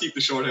 maybe I'll keep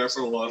the short hair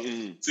for a while.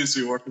 Seems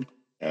to be working.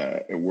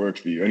 It worked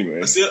for you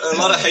anyway. I see a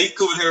lot of hate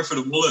coming here for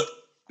the mullet.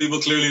 People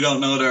clearly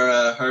don't know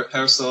their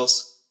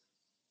hairstyles.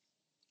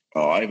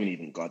 Oh, I haven't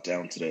even got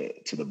down to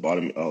the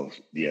bottom. Oh,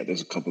 yeah,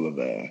 there's a couple of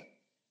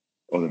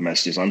other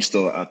messages. I'm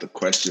still at the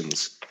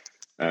questions.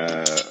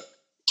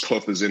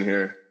 Puff is in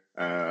here.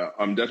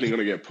 I'm definitely going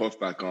to get Puff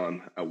back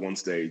on at one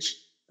stage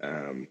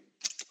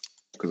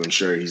because I'm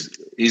sure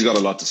he's got a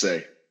lot to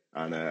say.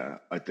 And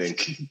I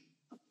think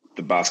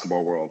the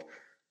basketball world,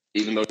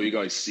 even though you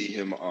guys see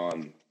him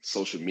on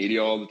social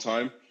media all the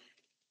time,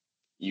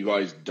 you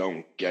guys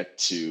don't get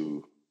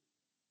to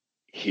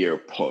hear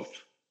Puff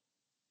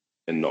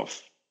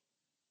enough.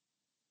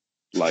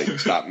 Like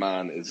that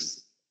man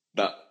is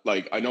that,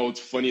 like, I know it's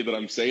funny that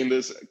I'm saying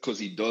this because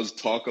he does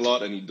talk a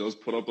lot and he does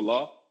put up a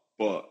lot,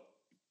 but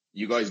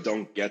you guys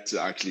don't get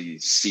to actually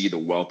see the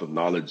wealth of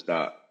knowledge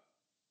that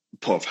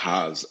Puff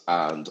has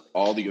and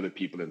all the other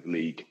people in the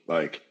league.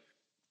 Like,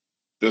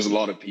 there's a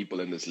lot of people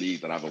in this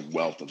league that have a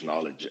wealth of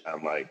knowledge,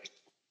 and like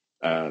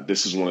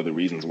this is one of the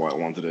reasons why I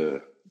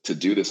wanted to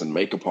do this and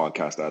make a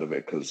podcast out of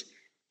it, because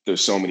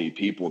there's so many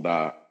people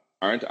that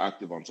aren't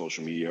active on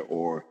social media,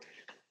 or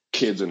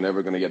kids are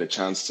never going to get a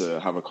chance to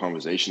have a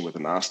conversation with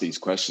and ask these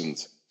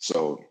questions.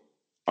 So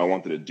I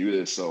wanted to do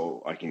this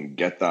so I can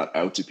get that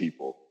out to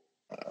people.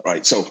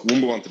 Right, so we'll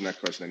move on to the next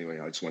question anyway.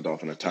 I just went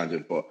off on a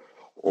tangent, but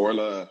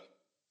Orla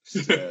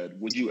said,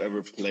 would you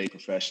ever play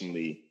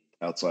professionally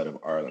outside of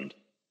Ireland?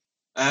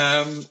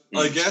 I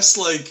guess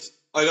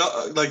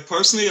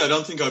personally, I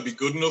don't think I'd be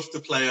good enough to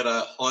play at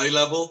a high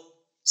level.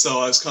 So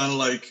I was kind of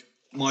like,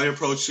 my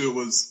approach to it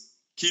was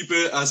keep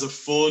it as a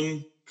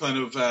fun, kind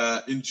of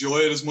enjoy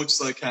it as much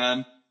as I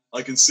can.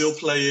 I can still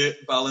play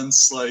it,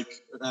 balance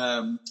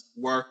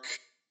work,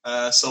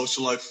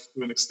 social life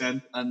to an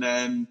extent, and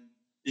then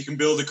you can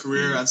build a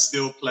career and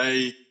still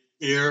play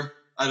here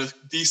at a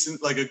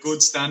decent, like a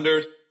good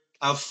standard.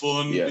 Have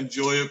fun,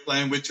 enjoy it,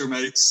 playing with your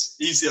mates.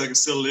 Easy, I can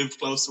still live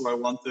close to where I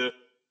want to.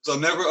 So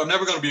I'm never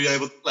going to be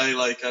able to play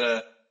like at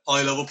a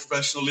high level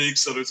professional league.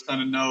 So there's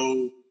kind of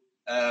no,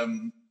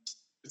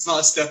 it's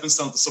not a stepping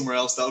stone to somewhere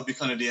else. That would be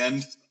kind of the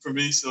end for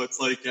me. So it's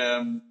like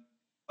I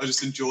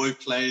just enjoy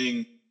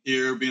playing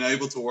here, being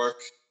able to work,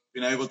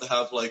 being able to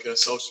have like a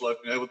social life,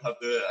 being able to have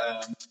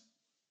the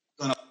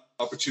kind of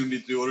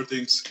opportunity to do other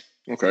things.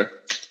 Okay,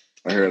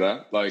 I hear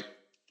that. Like,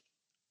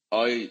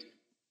 I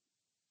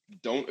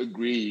don't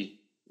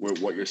agree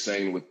with what you're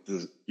saying with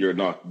you're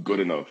not good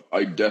enough.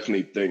 I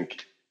definitely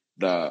think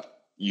that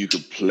you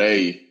could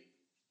play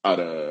at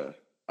a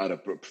at a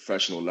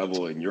professional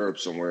level in Europe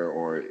somewhere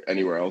or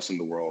anywhere else in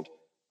the world,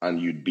 and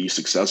you'd be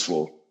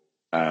successful.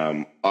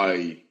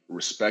 I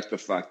respect the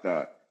fact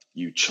that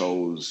you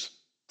chose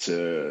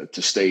to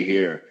stay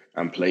here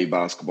and play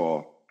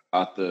basketball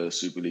at the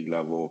Super League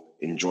level,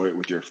 enjoy it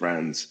with your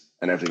friends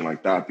and everything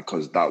like that,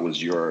 because that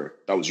was your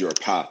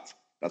path.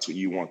 That's what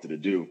you wanted to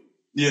do.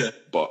 Yeah.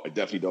 But I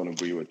definitely don't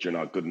agree with you're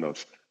not good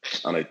enough.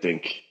 And I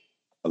think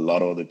a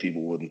lot of other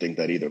people wouldn't think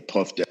that either.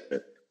 Puff did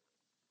it.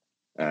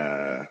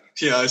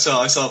 Yeah, I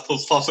saw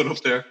Puff popping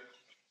up there.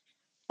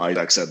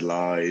 Isaac said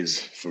lies.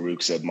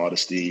 Farouk said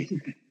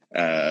modesty.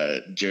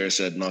 Jer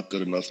said not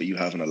good enough, but you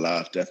having a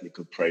laugh. Definitely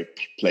could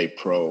play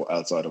pro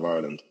outside of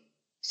Ireland.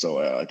 So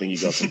I think you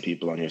got some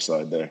people on your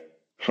side there.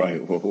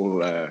 Right.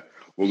 We'll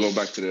go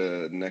back to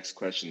the next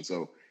question.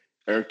 So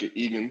Erica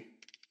Egan,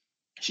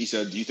 she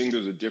said, do you think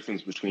there's a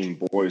difference between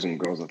boys and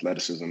girls'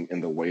 athleticism in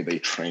the way they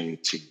train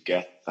to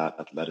get that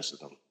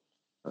athleticism?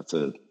 That's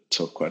a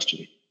tough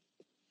question.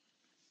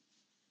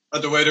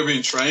 The way they're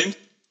being trained?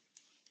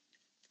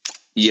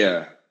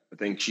 Yeah, I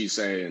think she's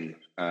saying,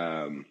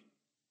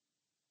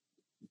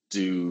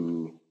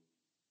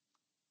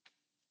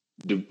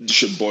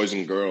 should boys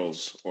and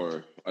girls,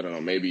 or I don't know,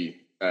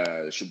 maybe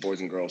should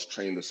boys and girls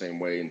train the same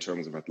way in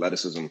terms of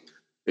athleticism?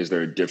 Is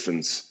there a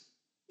difference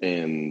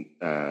in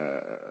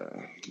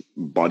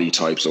body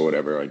types or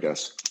whatever, I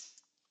guess?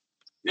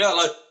 Yeah,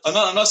 like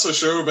I'm not so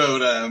sure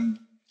about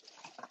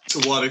to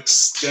what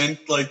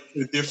extent like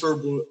they differ,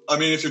 but I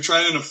mean, if you're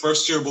training a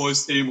first-year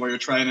boys team or you're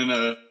training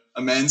a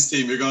men's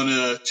team, you're going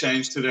to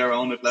change to their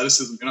own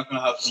athleticism. You're not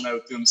going to have them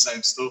out doing the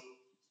same stuff.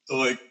 So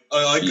like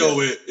I go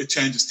with it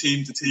changes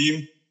team to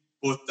team,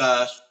 but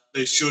that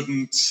they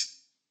shouldn't,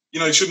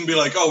 you shouldn't be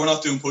like, oh, we're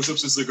not doing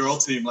push-ups as a girl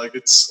team. Like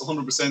it's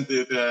 100%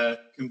 it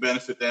can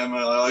benefit them.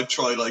 I'd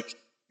try like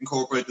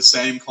incorporate the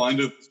same kind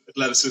of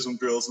athleticism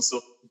drills and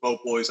stuff for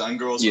both boys and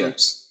girls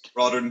groups,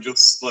 rather than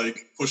just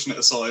like pushing it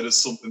aside as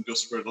something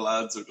just for the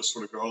lads or just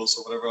for the girls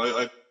or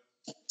whatever.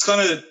 It's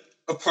kind of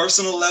a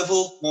personal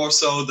level more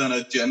so than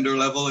a gender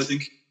level, I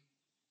think.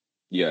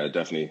 Yeah,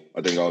 definitely.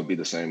 I think I would be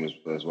the same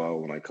as well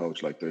when I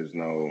coach. Like there's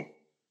no,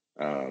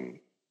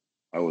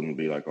 I wouldn't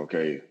be like,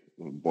 okay,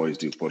 boys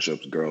do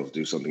push-ups, girls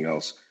do something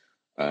else.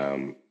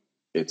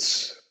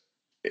 It's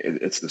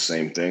the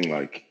same thing.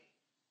 Like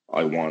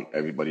I want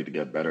everybody to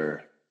get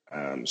better.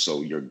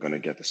 So you're going to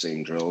get the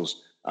same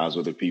drills as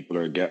other people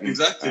are getting.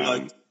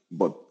 Exactly.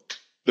 But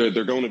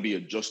they're going to be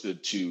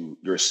adjusted to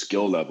your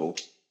skill level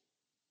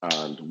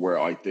and where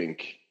I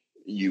think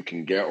you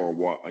can get or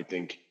what I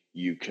think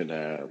you can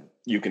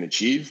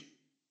achieve.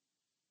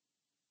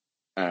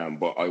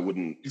 But I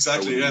wouldn't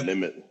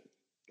limit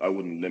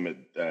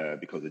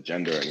because of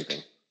gender or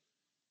anything.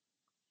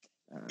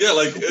 There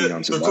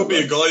could be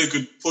a guy who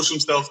could push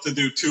himself to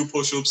do 2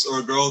 push-ups, or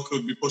a girl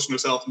could be pushing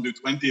herself and do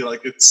 20.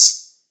 Like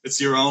it's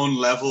your own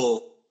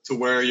level to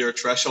where your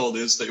threshold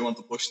is that you want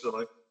to push to.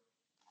 Like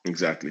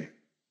exactly.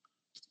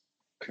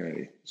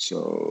 Okay,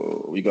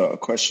 so we got a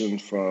question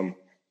from.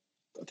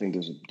 I think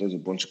there's a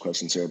bunch of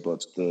questions here,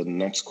 but the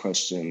next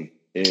question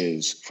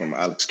is from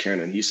Alex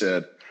Kernan. He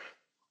said,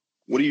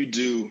 what do you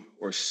do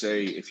or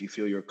say if you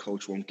feel your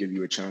coach won't give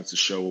you a chance to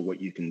show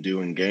what you can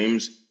do in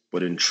games,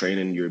 but in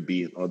training you're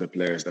beating other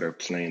players that are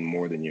playing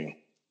more than you?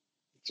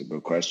 It's a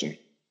good question.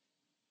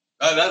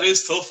 That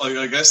is tough.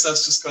 I guess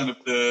that's just kind of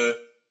the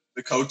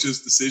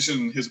coach's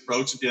decision, his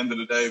approach at the end of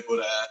the day.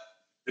 But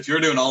if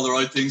you're doing all the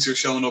right things, you're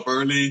showing up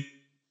early,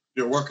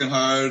 you're working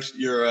hard,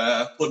 you're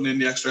putting in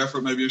the extra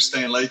effort, maybe you're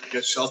staying late to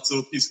get shots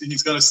up,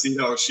 he's going to see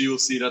that, or she will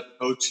see that, the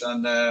coach,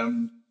 and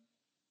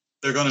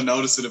they're going to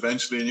notice it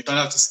eventually. And you kind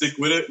of have to stick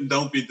with it and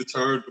don't be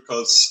deterred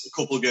because a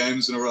couple of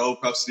games in a row,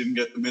 perhaps you didn't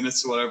get the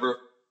minutes or whatever.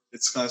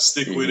 It's kind of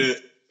stick with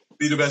it,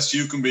 be the best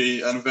you can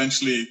be, and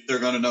eventually they're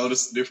going to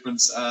notice the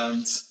difference.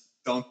 And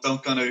don't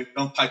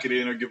pack it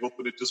in or give up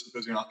with it just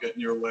because you're not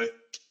getting your way.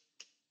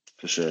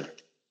 For sure.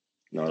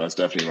 No, that's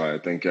definitely right. I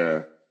think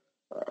a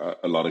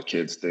lot of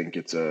kids think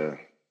it's a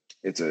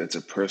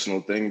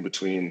personal thing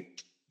between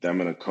them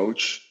and a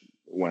coach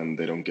when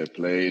they don't get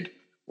played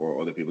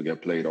or other people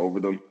get played over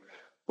them.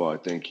 But I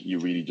think you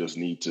really just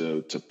need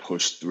to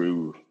push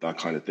through that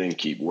kind of thing.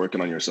 Keep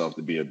working on yourself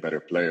to be a better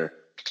player.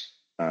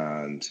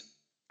 And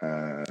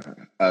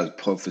as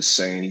Puff is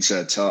saying, he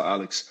said, tell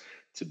Alex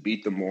to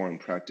beat them more in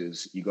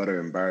practice. You got to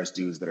embarrass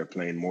dudes that are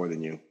playing more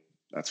than you.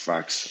 That's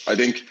facts. I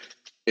think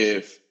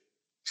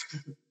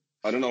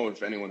I don't know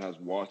if anyone has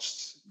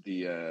watched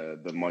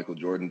the Michael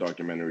Jordan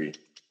documentary,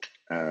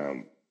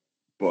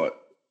 but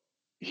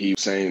he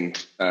was saying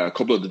a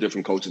couple of the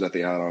different coaches that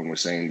they had on were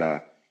saying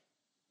that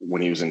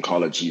when he was in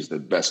college, he's the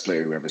best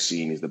player we've ever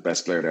seen. He's the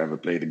best player to ever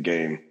play the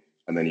game.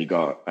 And then he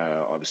got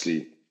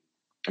obviously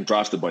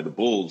drafted by the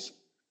Bulls,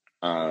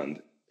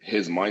 and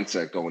his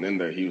mindset going in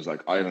there, he was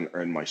like, I haven't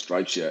earned my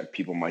stripes yet.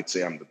 People might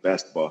say I'm the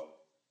best, but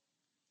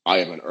I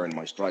haven't earned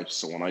my stripes.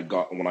 So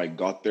when I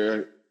got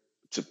there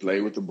to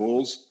play with the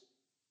Bulls,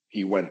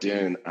 he went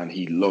in and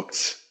he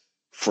looked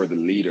for the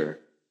leader,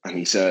 and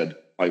he said,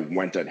 I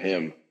went at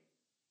him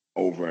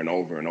over and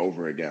over and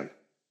over again.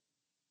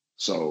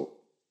 So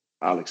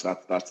Alex,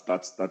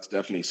 that's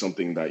definitely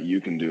something that you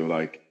can do.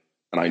 Like,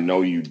 and I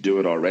know you do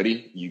it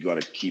already. You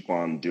got to keep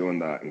on doing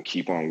that and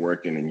keep on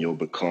working, and you'll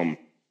become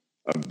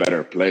a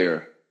better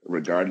player,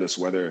 regardless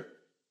whether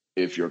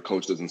if your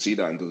coach doesn't see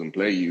that and doesn't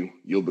play you,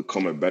 you'll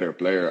become a better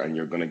player, and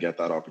you're going to get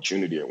that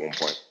opportunity at one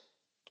point.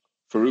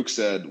 Farouk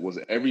said, was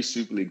every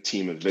Super League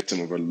team a victim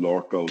of a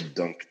Lorco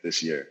dunk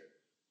this year?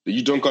 Did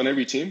you dunk on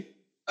every team?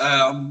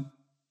 I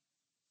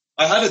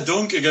had a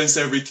dunk against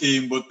every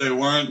team, but they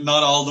weren't.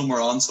 Not all of them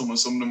were on someone.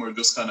 Some of them were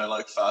just kind of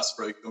like fast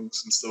break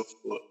dunks and stuff.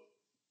 But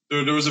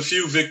there was a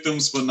few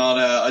victims, but not.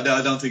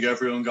 I don't think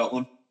everyone got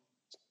one.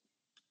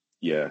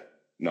 Yeah,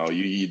 no,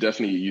 you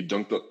definitely you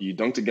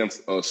dunked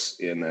against us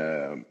in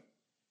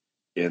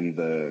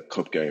the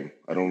cup game.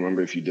 I don't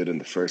remember if you did in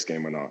the first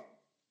game or not.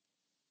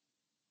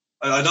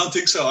 I don't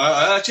think so.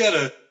 I actually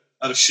had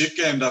a shit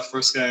game that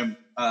first game,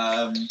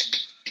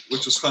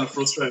 which was kind of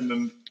frustrating,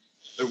 and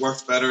it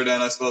worked better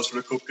then, I suppose, for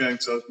the cup game.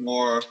 So I was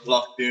more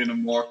locked in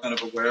and more kind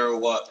of aware of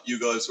what you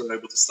guys were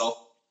able to stop.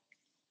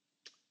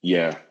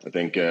 Yeah, I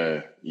think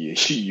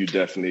you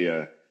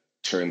definitely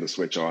turned the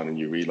switch on and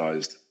you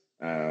realized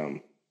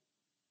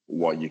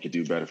what you could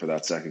do better for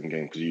that second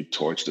game, because you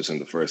torched us in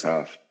the first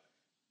half.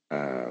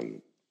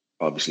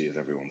 Obviously, as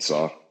everyone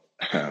saw.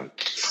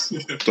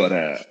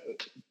 But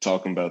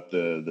talking about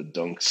the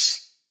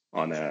dunks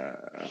on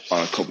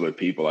a couple of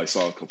people, I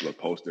saw a couple of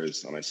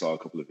posters and I saw a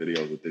couple of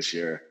videos of this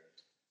year,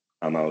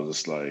 and I was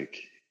just like,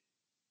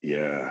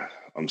 yeah,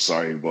 I'm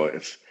sorry, but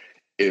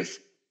if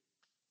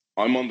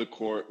I'm on the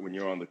court when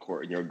you're on the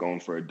court and you're going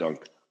for a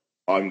dunk,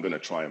 I'm gonna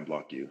try and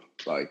block you.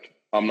 Like,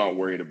 I'm not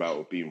worried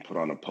about being put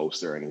on a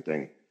poster or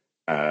anything.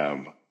 Yeah.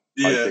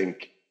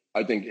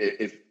 I think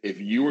if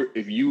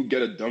you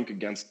get a dunk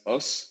against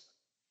us,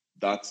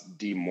 that's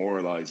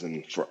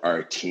demoralizing for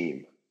our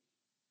team.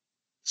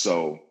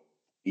 So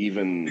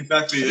even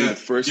exactly, yeah. The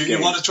first you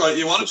want to try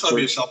to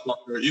be a shot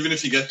blocker, even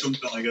if you get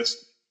dunked on, I guess.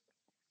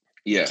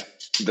 Yeah,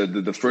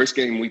 the first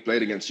game we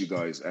played against you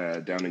guys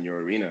down in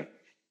your arena,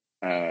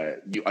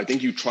 I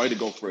think you tried to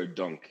go for a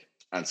dunk,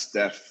 and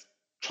Steph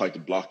tried to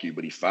block you,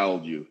 but he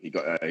fouled you. He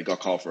got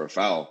called for a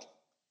foul.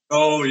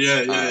 Oh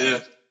yeah.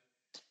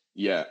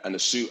 Yeah, and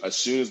as soon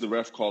as the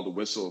ref called the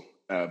whistle,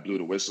 blew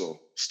the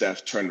whistle,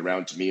 Steph turned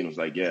around to me and was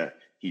like, "Yeah,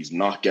 he's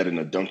not getting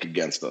a dunk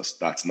against us.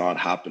 That's not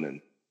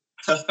happening."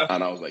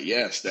 And I was like,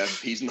 "Yeah,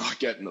 Steph, he's not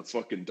getting a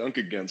fucking dunk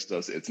against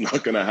us. It's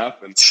not gonna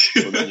happen."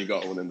 But then you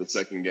got one in the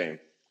second game.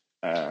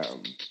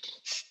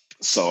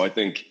 So I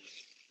think,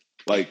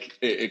 like,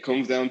 it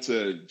comes down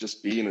to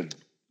just being a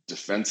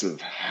defensive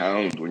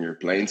hound when you're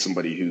playing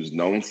somebody who's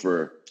known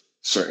for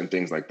certain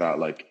things like that.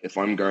 Like, if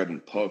I'm guarding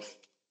Puff,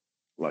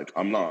 like,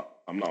 I'm not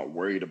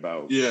worried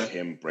about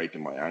him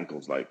breaking my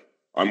ankles. Like,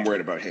 I'm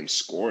worried about him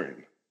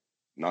scoring,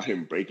 not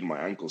him breaking my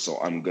ankles. So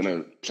I'm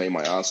gonna play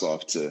my ass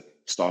off to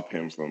stop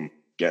him from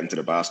getting to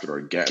the basket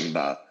or getting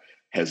that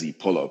hezzy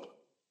pull up.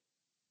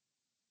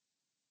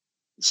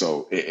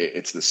 So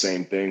it's the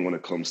same thing when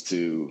it comes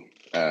to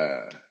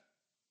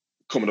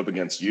coming up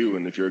against you.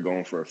 And if you're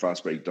going for a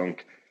fast break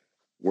dunk,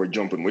 we're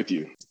jumping with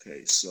you.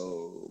 Okay,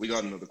 so we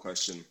got another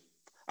question.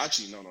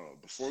 Actually, no.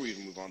 Before we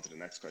even move on to the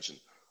next question,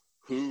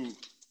 who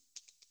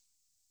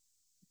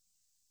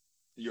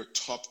your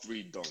top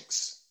 3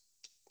 dunks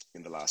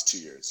in the last 2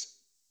 years?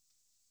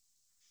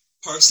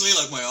 Personally,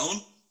 like my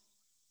own?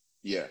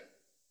 Yeah.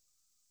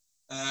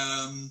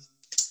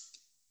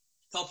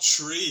 Top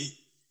 3.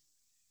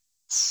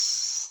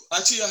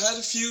 Actually, I had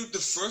a few, the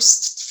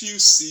first few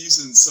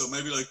seasons, so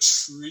maybe like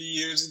 3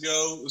 years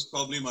ago was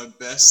probably my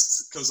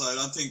best, because I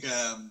don't think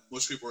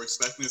much people were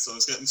expecting it, so I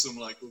was getting some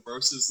like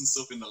reverses and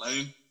stuff in the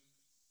lane.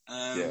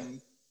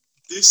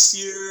 This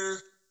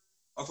year,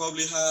 I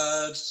probably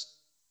had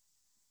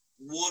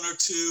 1 or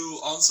 2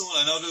 on someone.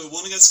 I know the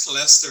one against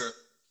Leicester,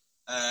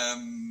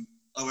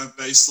 I went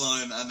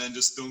baseline and then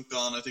just dunked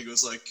on, I think it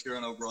was like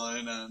Kieran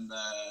O'Brien and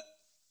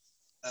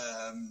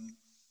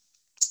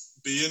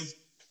Bean.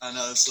 And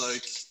I was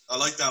like, I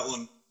like that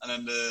one. And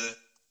then that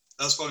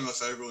was probably my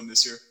favorite one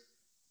this year.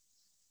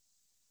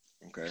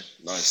 Okay,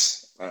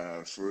 nice.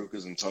 Farouk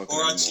isn't talking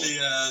Or anymore. actually,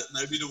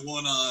 maybe the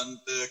one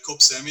on the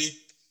Cup Semi,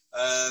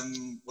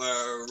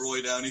 where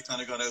Roy Downey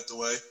kind of got out the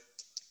way.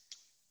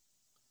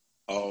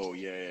 Oh,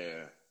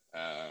 yeah.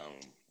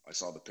 I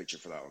saw the picture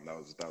for that one.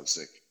 That was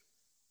sick.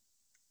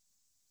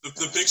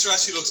 The picture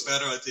actually looks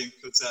better, I think,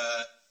 because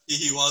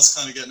he was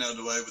kind of getting out of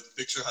the way, but the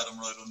picture had him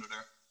right under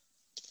there.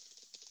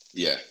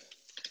 Yeah.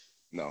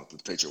 No, the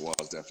picture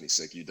was definitely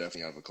sick. You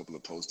definitely have a couple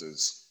of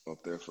posters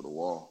up there for the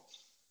wall.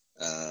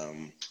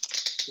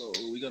 So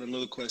we got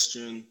another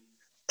question.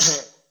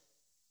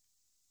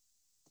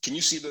 You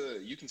can see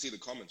the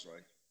comments,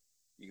 right?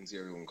 You can see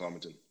everyone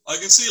commenting. I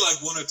can see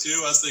like 1 or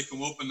 2 as they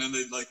come up and then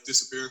they like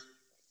disappear.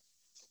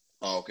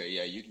 Oh, okay.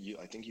 Yeah,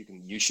 I think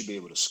you should be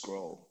able to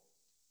scroll.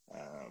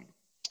 I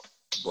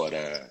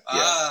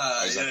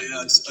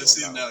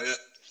see him now. Yeah.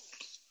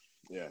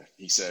 Yeah,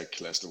 he said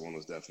Leicester one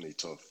was definitely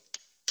tough.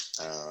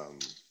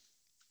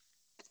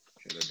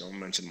 Okay, don't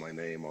mention my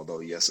name,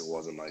 although yes, it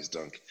was a nice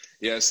dunk.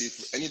 Yeah, see,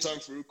 anytime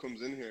Farouk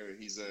comes in here,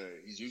 he's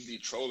usually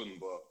trolling,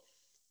 but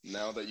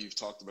now that you've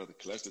talked about the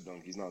collector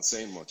dunk, he's not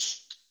saying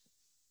much.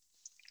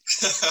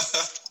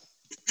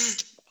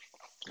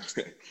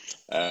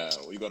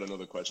 We got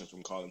another question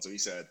from Colin. So he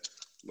said,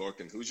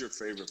 Lorcan, who's your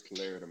favorite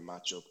player to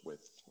match up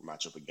with, or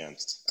match up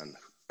against?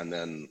 And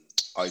then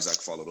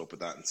Isaac followed up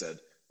with that and said,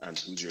 and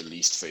who's your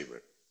least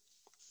favorite?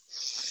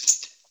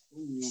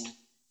 Ooh.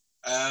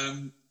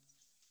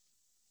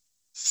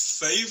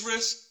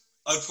 Favorite?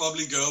 I'd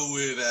probably go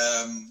with,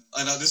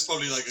 I know this is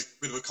probably like a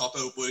bit of a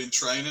cop-out, but in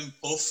training,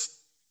 Puff,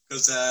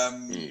 because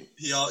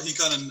he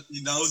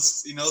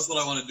knows what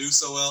I want to do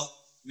so well,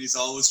 and he's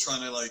always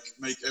trying to like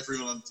make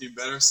everyone on the team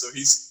better. So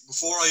he's,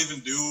 before I even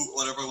do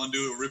whatever I want to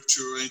do, a rip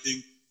through or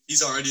anything,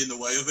 he's already in the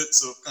way of it.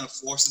 So it kind of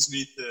forces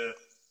me to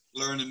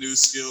learn a new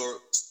skill, or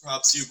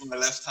perhaps use my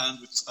left hand,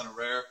 which is kind of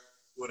rare,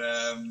 but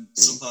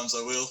sometimes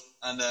I will.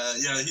 And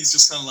he's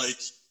just kind of like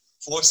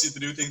force you to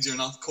do things you're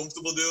not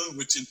comfortable doing,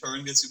 which in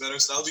turn gets you better.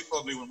 So that'll be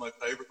probably one of my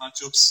favorite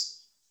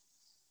matchups.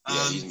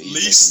 And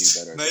least,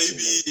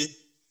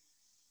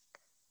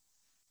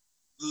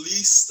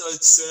 least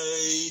I'd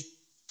say,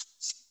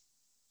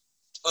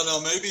 I don't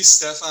know, maybe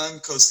Stefan,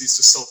 because he's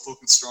just so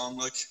fucking strong.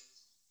 Like,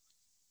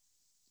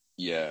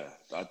 yeah,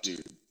 that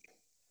dude.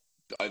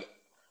 I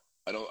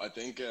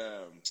think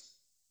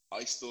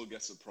I still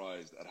get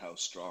surprised at how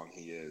strong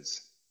he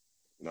is.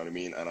 You know what I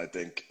mean? And I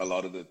think a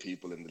lot of the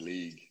people in the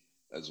league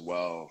as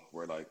well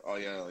were like, oh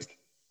yeah, like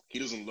he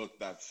doesn't look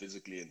that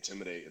physically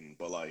intimidating,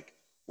 but like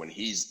when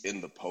he's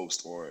in the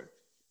post or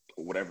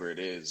whatever it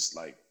is,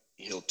 like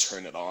he'll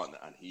turn it on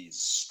and he's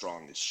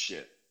strong as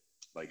shit.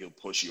 Like he'll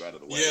push you out of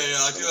the way. Yeah,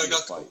 I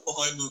got caught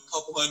behind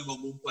him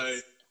on one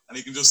play, and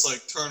he can just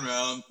like turn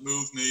around,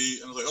 move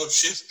me, and I was like, oh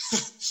shit.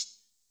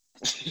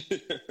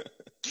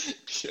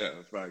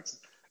 Yeah, facts.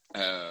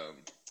 I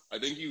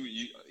think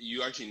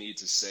you actually need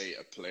to say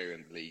a player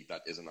in the league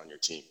that isn't on your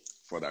team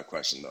for that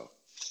question, though.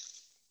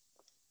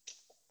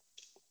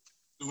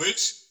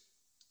 Which?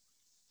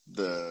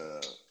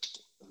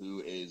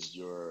 Who is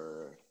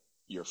your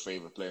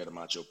favorite player to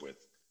match up with?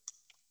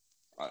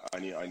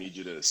 I need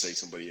you to say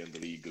somebody in the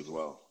league as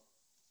well.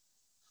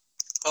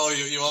 Oh,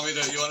 you want me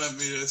to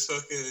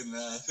fucking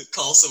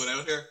call someone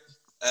out here?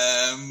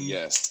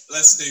 Yes.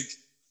 Let's think.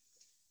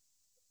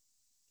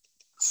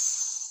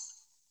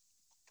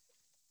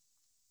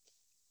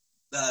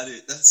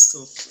 That's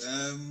tough.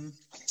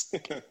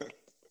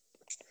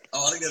 I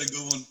want to get a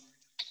good one.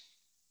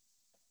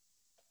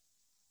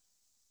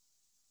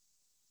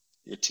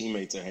 Your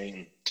teammates are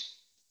hating.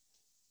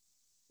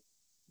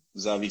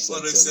 Zavi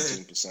said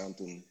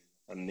 17%,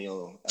 and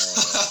Neil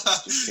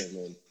just came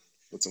in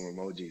with some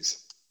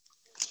emojis.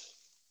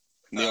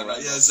 Neil,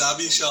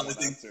 Zavi shot I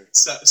think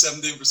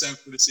 17%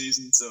 for the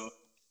season, so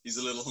he's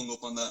a little hung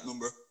up on that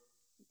number.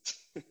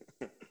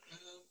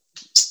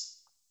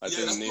 I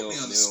think Neil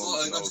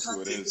knows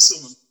who it is.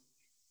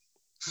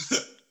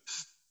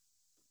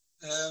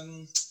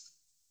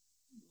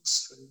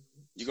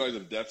 You guys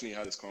have definitely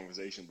had this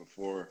conversation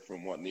before,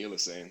 from what Neil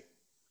is saying.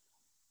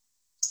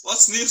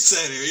 What's Neil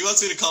saying here? He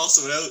wants me to call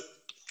someone out.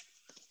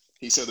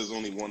 He said there's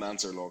only one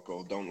answer,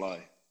 Loco. Don't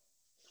lie.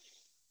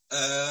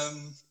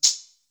 I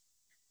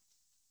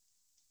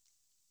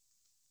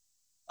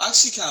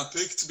actually can't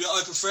pick. To be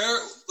honest,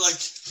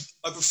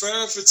 I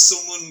prefer if it's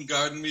someone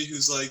guarding me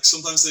who's like,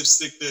 sometimes they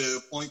stick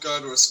the point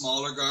guard or a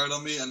smaller guard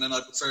on me, and then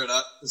I prefer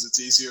that because it's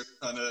easier to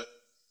kind of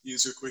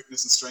use your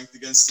quickness and strength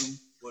against them.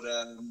 But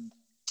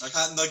I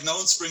can't, like, no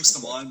one springs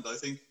to mind. I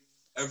think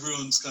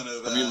everyone's kind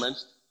of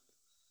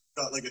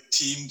got like a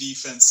team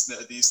defense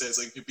these days.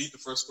 Like, if you beat the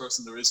first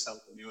person, there is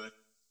help anyway.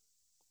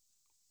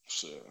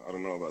 Shit, I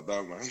don't know about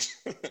that, man.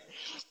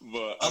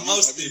 But have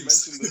you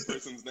mentioned this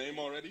person's name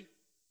already?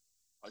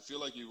 I feel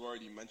like you've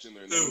already mentioned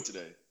their name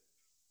today.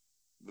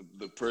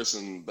 The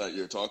person that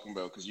you're talking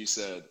about, because you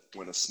said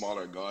when a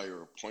smaller guy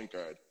or a point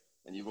guard,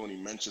 and you've only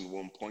mentioned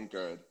one point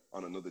guard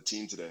on another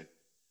team today.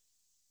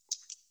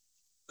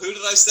 Who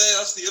did I say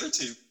off the other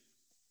team?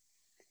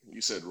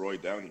 You said Roy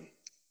Downey.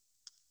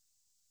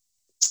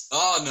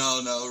 Oh,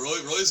 no.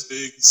 Roy's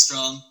big,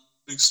 strong,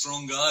 big,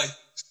 strong guy.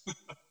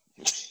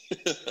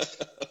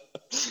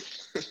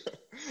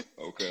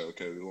 Okay.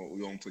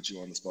 We won't put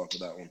you on the spot for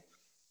that one.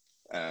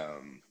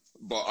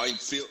 But I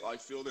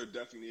feel there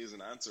definitely is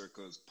an answer,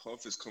 because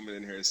Puff is coming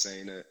in here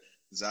saying it.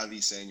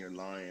 Zavi saying you're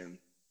lying.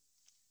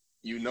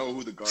 You know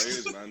who the guy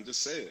is, man.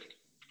 Just say it.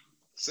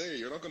 Say it.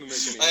 You're not going to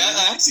make any.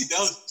 I actually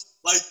don't.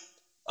 Like,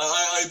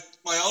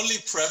 my only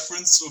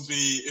preference would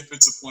be if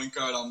it's a point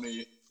guard on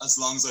me, as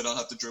long as I don't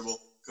have to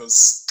dribble,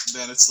 because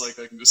then it's like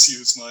I can just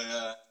use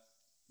my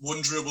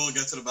one dribble,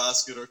 get to the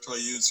basket, or try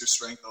to use your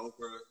strength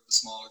over the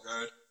smaller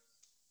guard.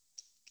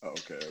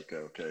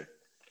 Okay.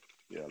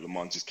 Yeah,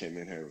 Lamont just came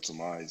in here with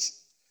some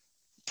eyes.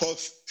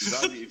 Puff,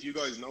 Zavi, if you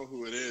guys know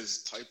who it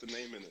is, type the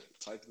name in it.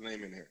 Type the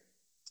name in here.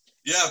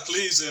 Yeah,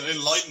 please,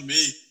 enlighten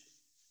me.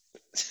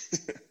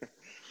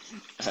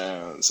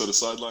 So the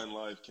Sideline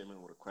Live came in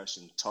with a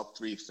question. Top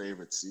 3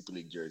 favorite Super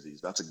League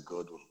jerseys. That's a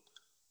good one.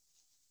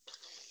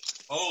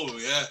 Oh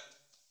yeah.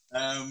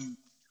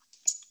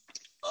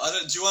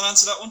 Do you want to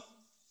answer that one?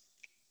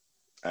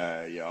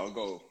 Yeah, I'll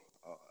go.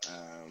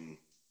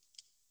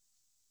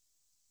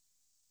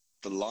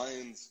 The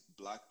Lions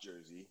black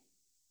jersey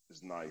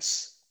is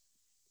nice.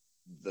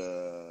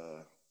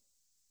 The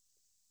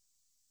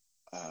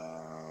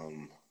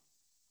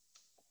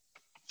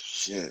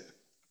shit.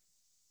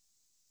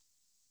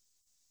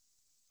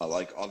 I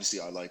like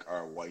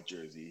our white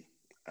jersey.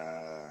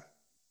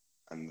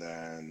 And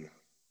then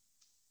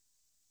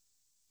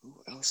who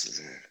else is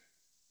there?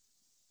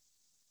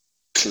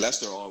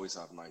 Leicester always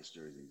have nice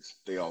jerseys.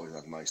 They always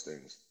have nice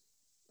things.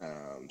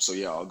 So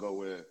yeah, I'll go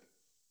with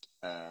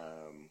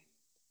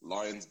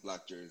Lions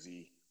black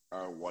jersey,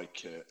 our white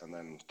kit, and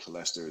then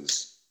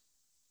Leicester's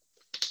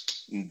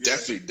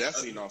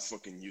definitely not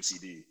fucking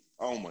UCD.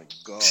 Oh my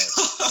god.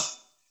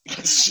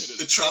 That shit is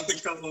the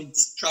traffic cone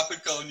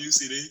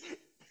UCD.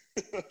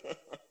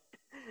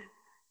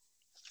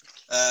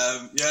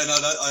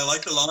 I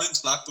like the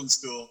Lions black one's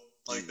cool.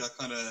 Like that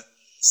kind of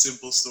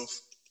simple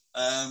stuff.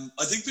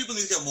 I think people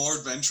need to get more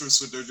adventurous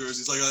with their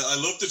jerseys. Like I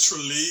love the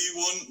Tralee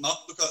one,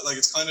 not because like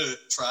it's kind of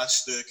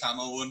trash, the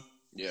camo one,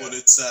 but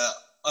it's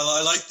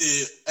I like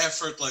the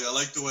effort. Like I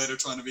like the way they're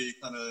trying to be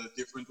kind of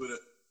different with it.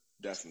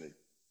 Definitely.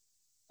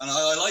 And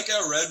I like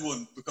our red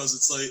one because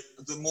it's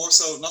like the more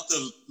so not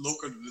the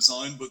look or the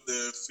design, but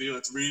the feel.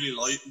 It's really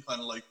light and kind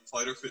of like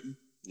fighter fitting.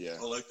 Yeah,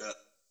 I like that.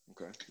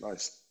 Okay,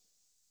 nice.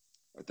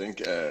 I think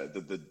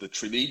the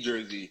Tralee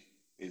jersey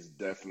is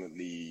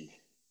definitely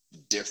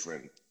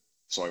different.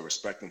 So I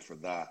respect them for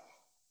that.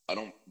 I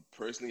don't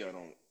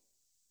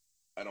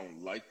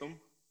like them,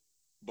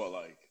 but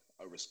like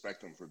I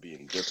respect them for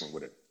being different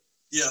with it.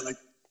 Yeah, like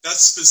that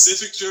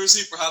specific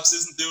jersey perhaps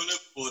isn't doing it,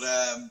 but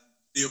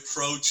the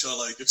approach,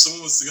 if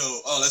someone was to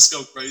go, oh, let's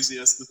go crazy,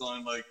 let's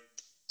design like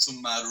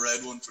some mad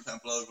red one for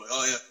Temple, I was like,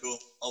 oh yeah, cool,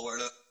 I'll wear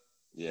that.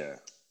 Yeah,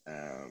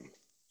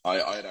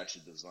 I had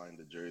actually designed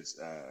the jersey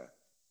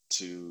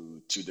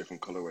two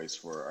different colorways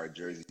for our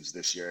jerseys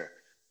this year.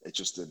 It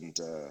just didn't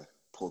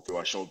pull through.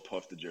 I showed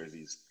Puff the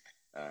jerseys.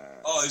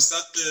 Is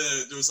that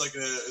there was like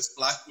it's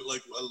black with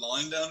like a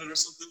line down it or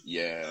something?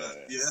 Yeah.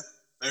 Yeah,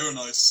 they were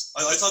nice.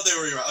 I thought I thought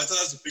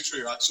that was a picture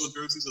of your actual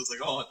jerseys. I was like,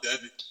 oh,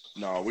 deadly.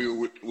 No,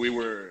 we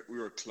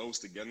were close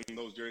to getting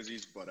those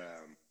jerseys, but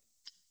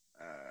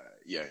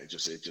it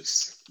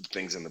just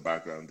things in the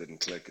background didn't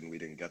click and we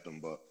didn't get them.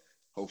 But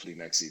hopefully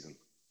next season.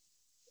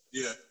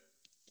 Yeah.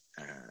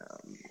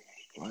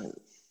 Right.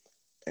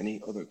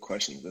 Any other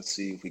questions? Let's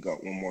see if we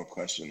got one more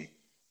question.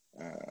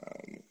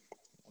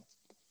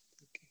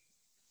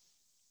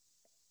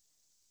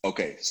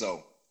 Okay,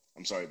 so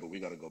I'm sorry, but we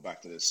got to go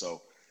back to this.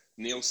 So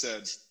Neil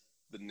said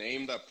the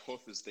name that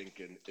Puff is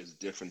thinking is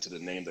different to the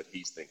name that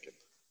he's thinking.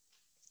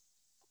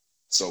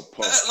 So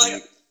Puff, can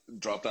you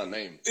drop that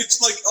name?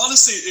 It's like,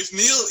 honestly,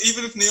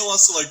 even if Neil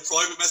wants to like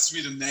private message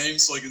me the name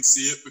so I can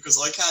see it, because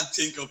I can't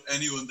think of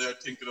anyone there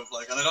thinking of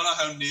like, and I don't know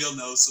how Neil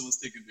knows someone's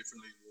thinking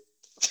differently.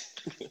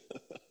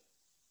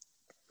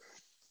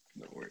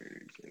 No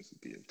worries,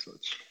 be in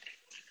touch.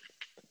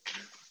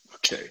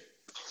 Okay.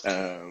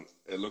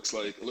 It looks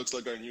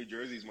like our new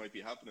jerseys might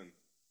be happening.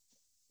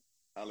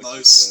 Alex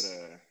nice.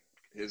 said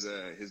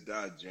his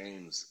dad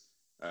James,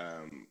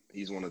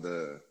 he's one of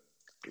the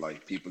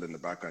like people in the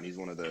background. He's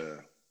one of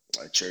the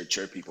like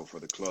chair people for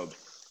the club,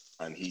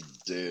 and he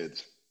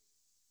did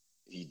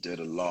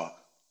a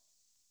lot.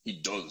 He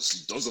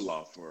does a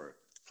lot for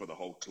the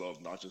whole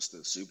club, not just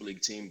the Super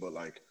League team, but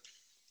like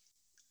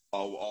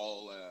I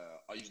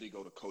usually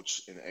go to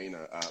coach in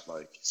Aina at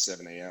like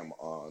 7 a.m.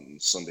 on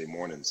Sunday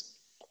mornings.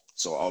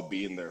 So I'll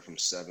be in there from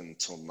 7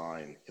 till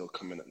 9. He'll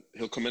come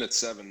in at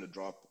 7 to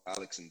drop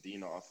Alex and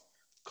Dean off,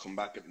 come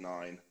back at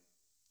 9,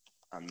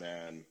 and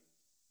then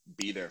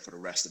be there for the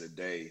rest of the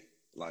day,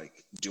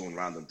 like doing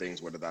random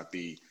things, whether that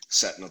be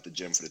setting up the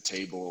gym for the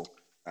table,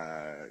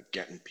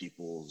 getting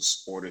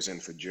people's orders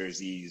in for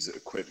jerseys,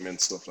 equipment,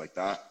 stuff like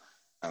that.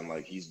 And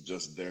like he's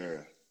just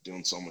there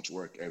doing so much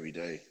work every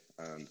day.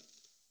 And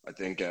I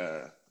think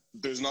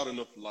there's not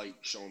enough light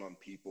shown on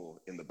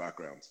people in the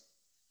background.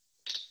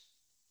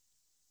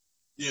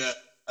 Yeah,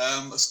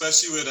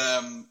 especially with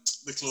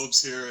the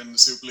clubs here in the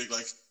Super League,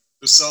 like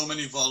there's so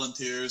many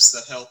volunteers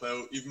that help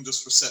out, even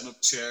just for setting up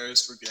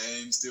chairs for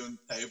games, doing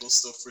table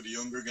stuff for the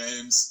younger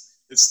games.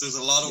 There's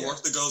a lot of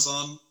work that goes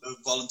on,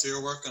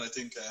 volunteer work, and I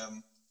think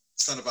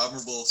it's kind of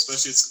admirable,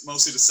 especially it's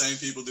mostly the same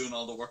people doing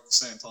all the work at the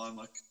same time.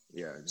 Like.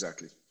 Yeah,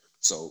 exactly.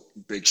 So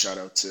big shout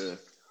out to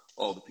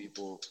all the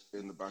people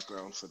in the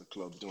background for the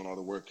club doing all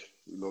the work.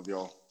 We love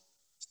y'all.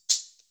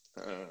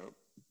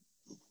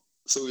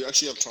 So we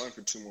actually have time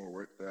for 2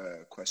 more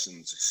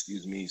questions.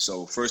 Excuse me.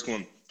 So first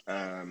one,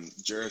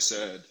 Jer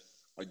said,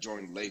 I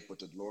joined late, but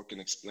did Lorcan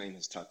explain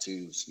his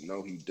tattoos?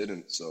 No, he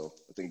didn't. So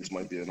I think this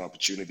might be an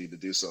opportunity to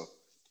do so.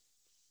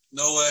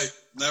 No way.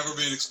 Never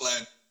been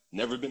explained.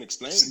 Never been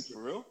explained?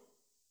 For real?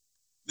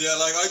 Yeah,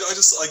 like I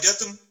get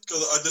them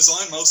because I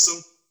design most of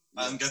them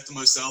and get them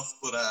myself,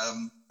 but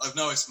I've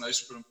no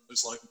explanation for them. I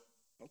just like them.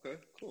 Okay,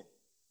 cool.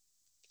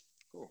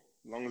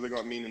 As long as they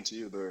got meaning to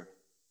you, they're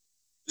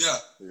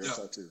your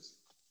tattoos.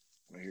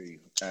 I hear you.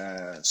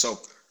 So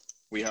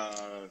we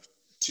have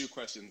two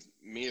questions.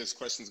 Mia's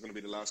question is going to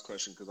be the last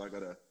question because I got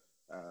to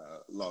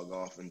log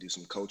off and do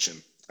some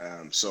coaching.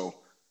 So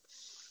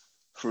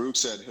Farouk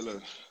said,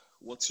 Hilla,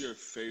 what's your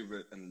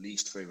favorite and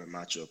least favorite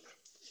matchup?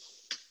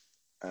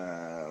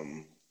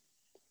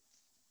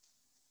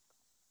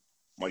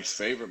 My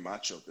favorite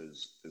matchup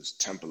is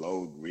Temple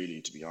Ode,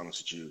 really, to be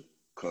honest with you,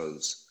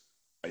 because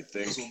I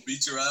think Because we'll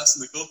beat your ass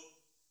in the cup.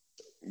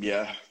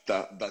 Yeah,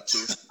 that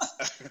too.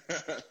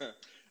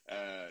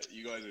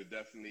 You guys are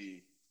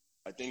definitely,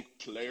 I think,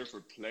 player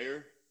for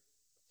player,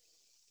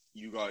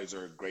 you guys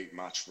are a great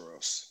match for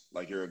us.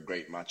 Like, you're a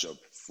great matchup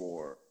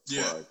for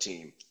our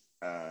team.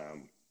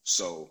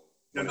 So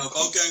yeah, no,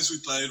 both games we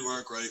played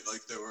were great.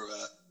 Like, they were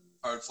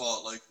hard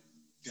fought like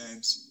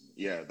games.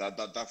 Yeah,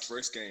 that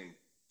first game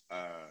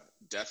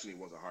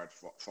definitely was a hard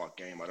fought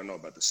game. I don't know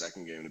about the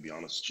second game, to be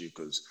honest with you,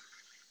 because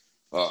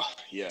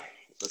yeah,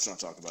 let's not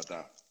talk about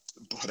that.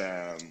 But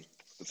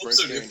the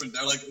first game, different.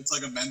 They're like, it's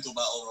like a mental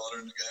battle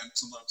rather than a game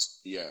sometimes.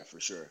 Yeah, for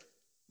sure.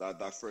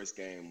 That first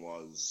game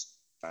was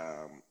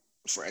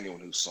for anyone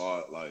who saw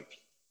it, like,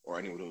 or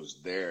anyone who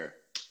was there,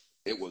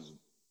 it was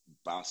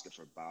basket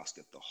for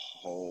basket the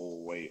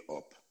whole way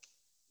up.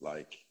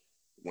 Like,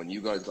 when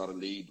you guys got a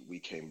lead, we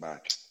came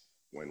back.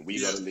 When we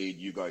got a lead,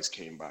 you guys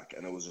came back,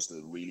 and it was just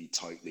a really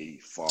tightly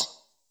fought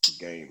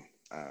game.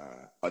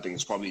 I think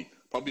it's probably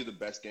the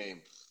best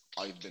game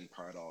I've been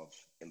part of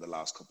in the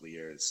last couple of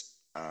years,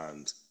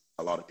 and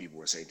a lot of people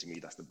were saying to me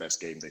that's the best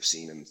game they've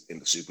seen in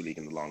the Super League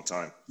in a long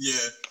time.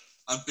 Yeah,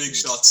 and big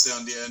shots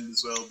down the end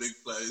as well, big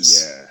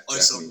plays. Yeah, I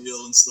saw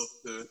Neil and stuff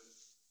too.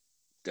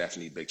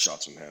 Definitely big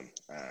shots from him.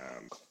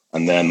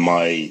 And then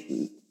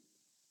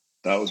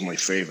that was my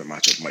favorite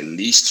matchup. My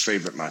least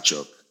favorite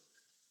matchup,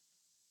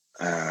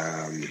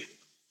 I'd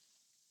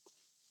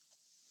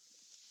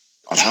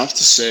have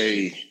to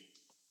say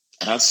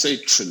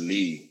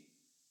Tralee,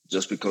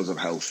 just because of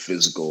how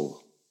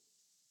physical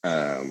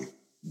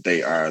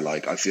they are.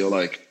 Like, I feel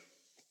like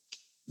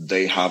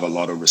they have a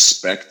lot of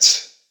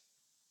respect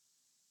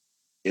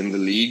in the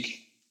league,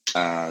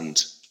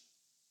 and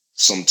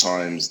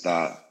sometimes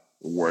that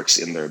works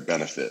in their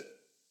benefit.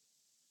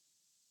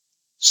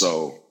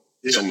 So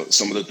some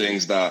of the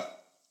things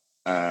that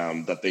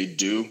they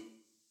do,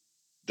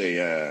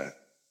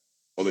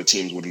 other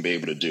teams wouldn't be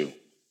able to do,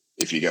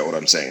 if you get what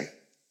I'm saying.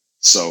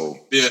 So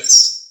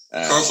yes,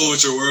 careful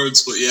with your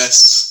words, but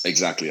yes,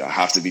 exactly. I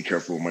have to be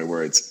careful with my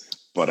words,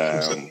 but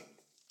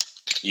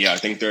yeah, I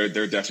think they're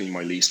definitely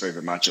my least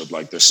favorite matchup.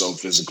 Like, they're so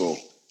physical.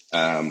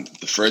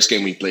 The first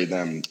game we played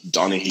them,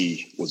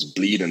 Donaghy was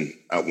bleeding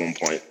at one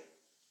point.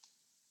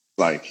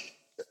 Like,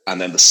 and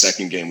then the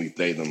second game we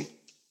played them,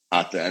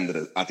 at the end of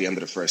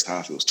the first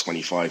half, it was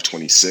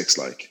 25-26.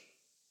 Like,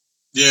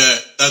 yeah,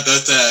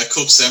 that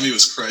cup semi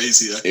was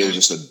crazy. It was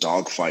just a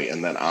dogfight,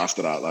 and then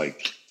after that,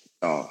 like,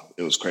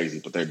 it was crazy.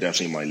 But they're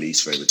definitely my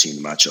least favorite team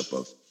to match up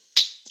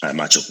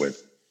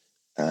with.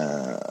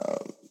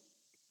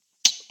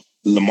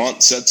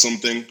 Lamont said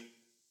something,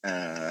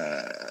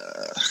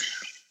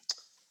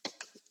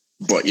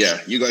 but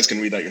yeah, you guys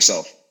can read that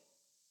yourself.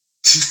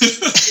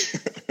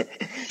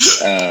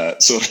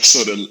 So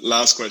the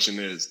last question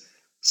is,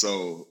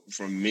 so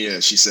from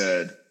Mia, she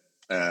said,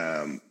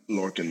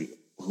 Lorcan,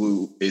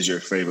 who is your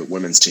favorite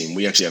women's team?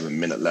 We actually have a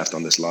minute left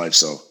on this live,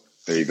 so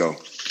there you go.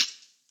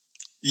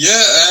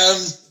 Yeah,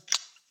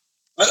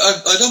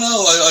 I don't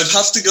know. I'd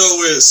have to go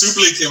with Super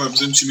League team, I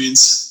presume she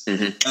means.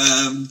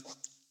 Mm-hmm.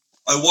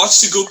 I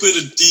watched a good bit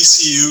of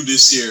DCU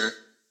this year,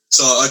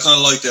 so I kind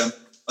of like them.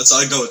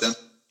 I'd go with them.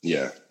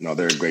 Yeah, no,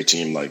 they're a great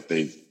team. Like,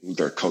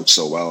 they're coached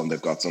so well, and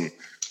they've got some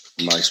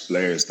nice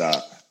players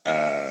that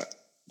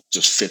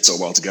just fit so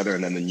well together.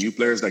 And then the new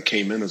players that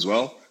came in as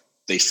well,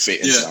 they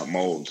fit into that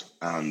mold,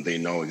 and they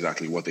know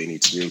exactly what they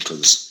need to do,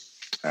 because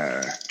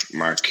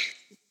Mark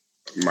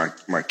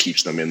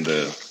keeps them in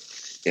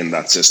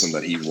that system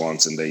that he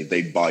wants, and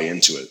they buy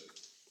into it.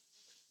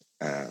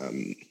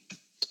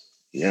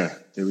 Yeah,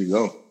 there we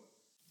go.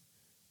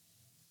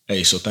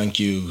 Hey, so thank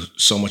you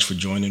so much for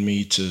joining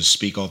me to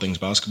speak all things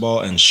basketball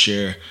and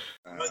share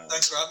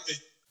thanks for having me.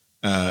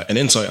 An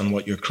insight on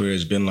what your career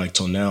has been like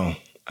till now.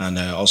 And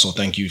also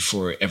thank you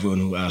for everyone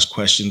who asked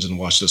questions and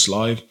watched us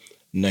live.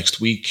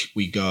 Next week,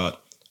 we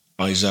got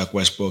Isaac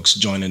Westbrooks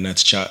joining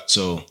NetsChat,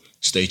 so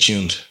stay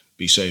tuned.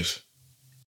 Be safe.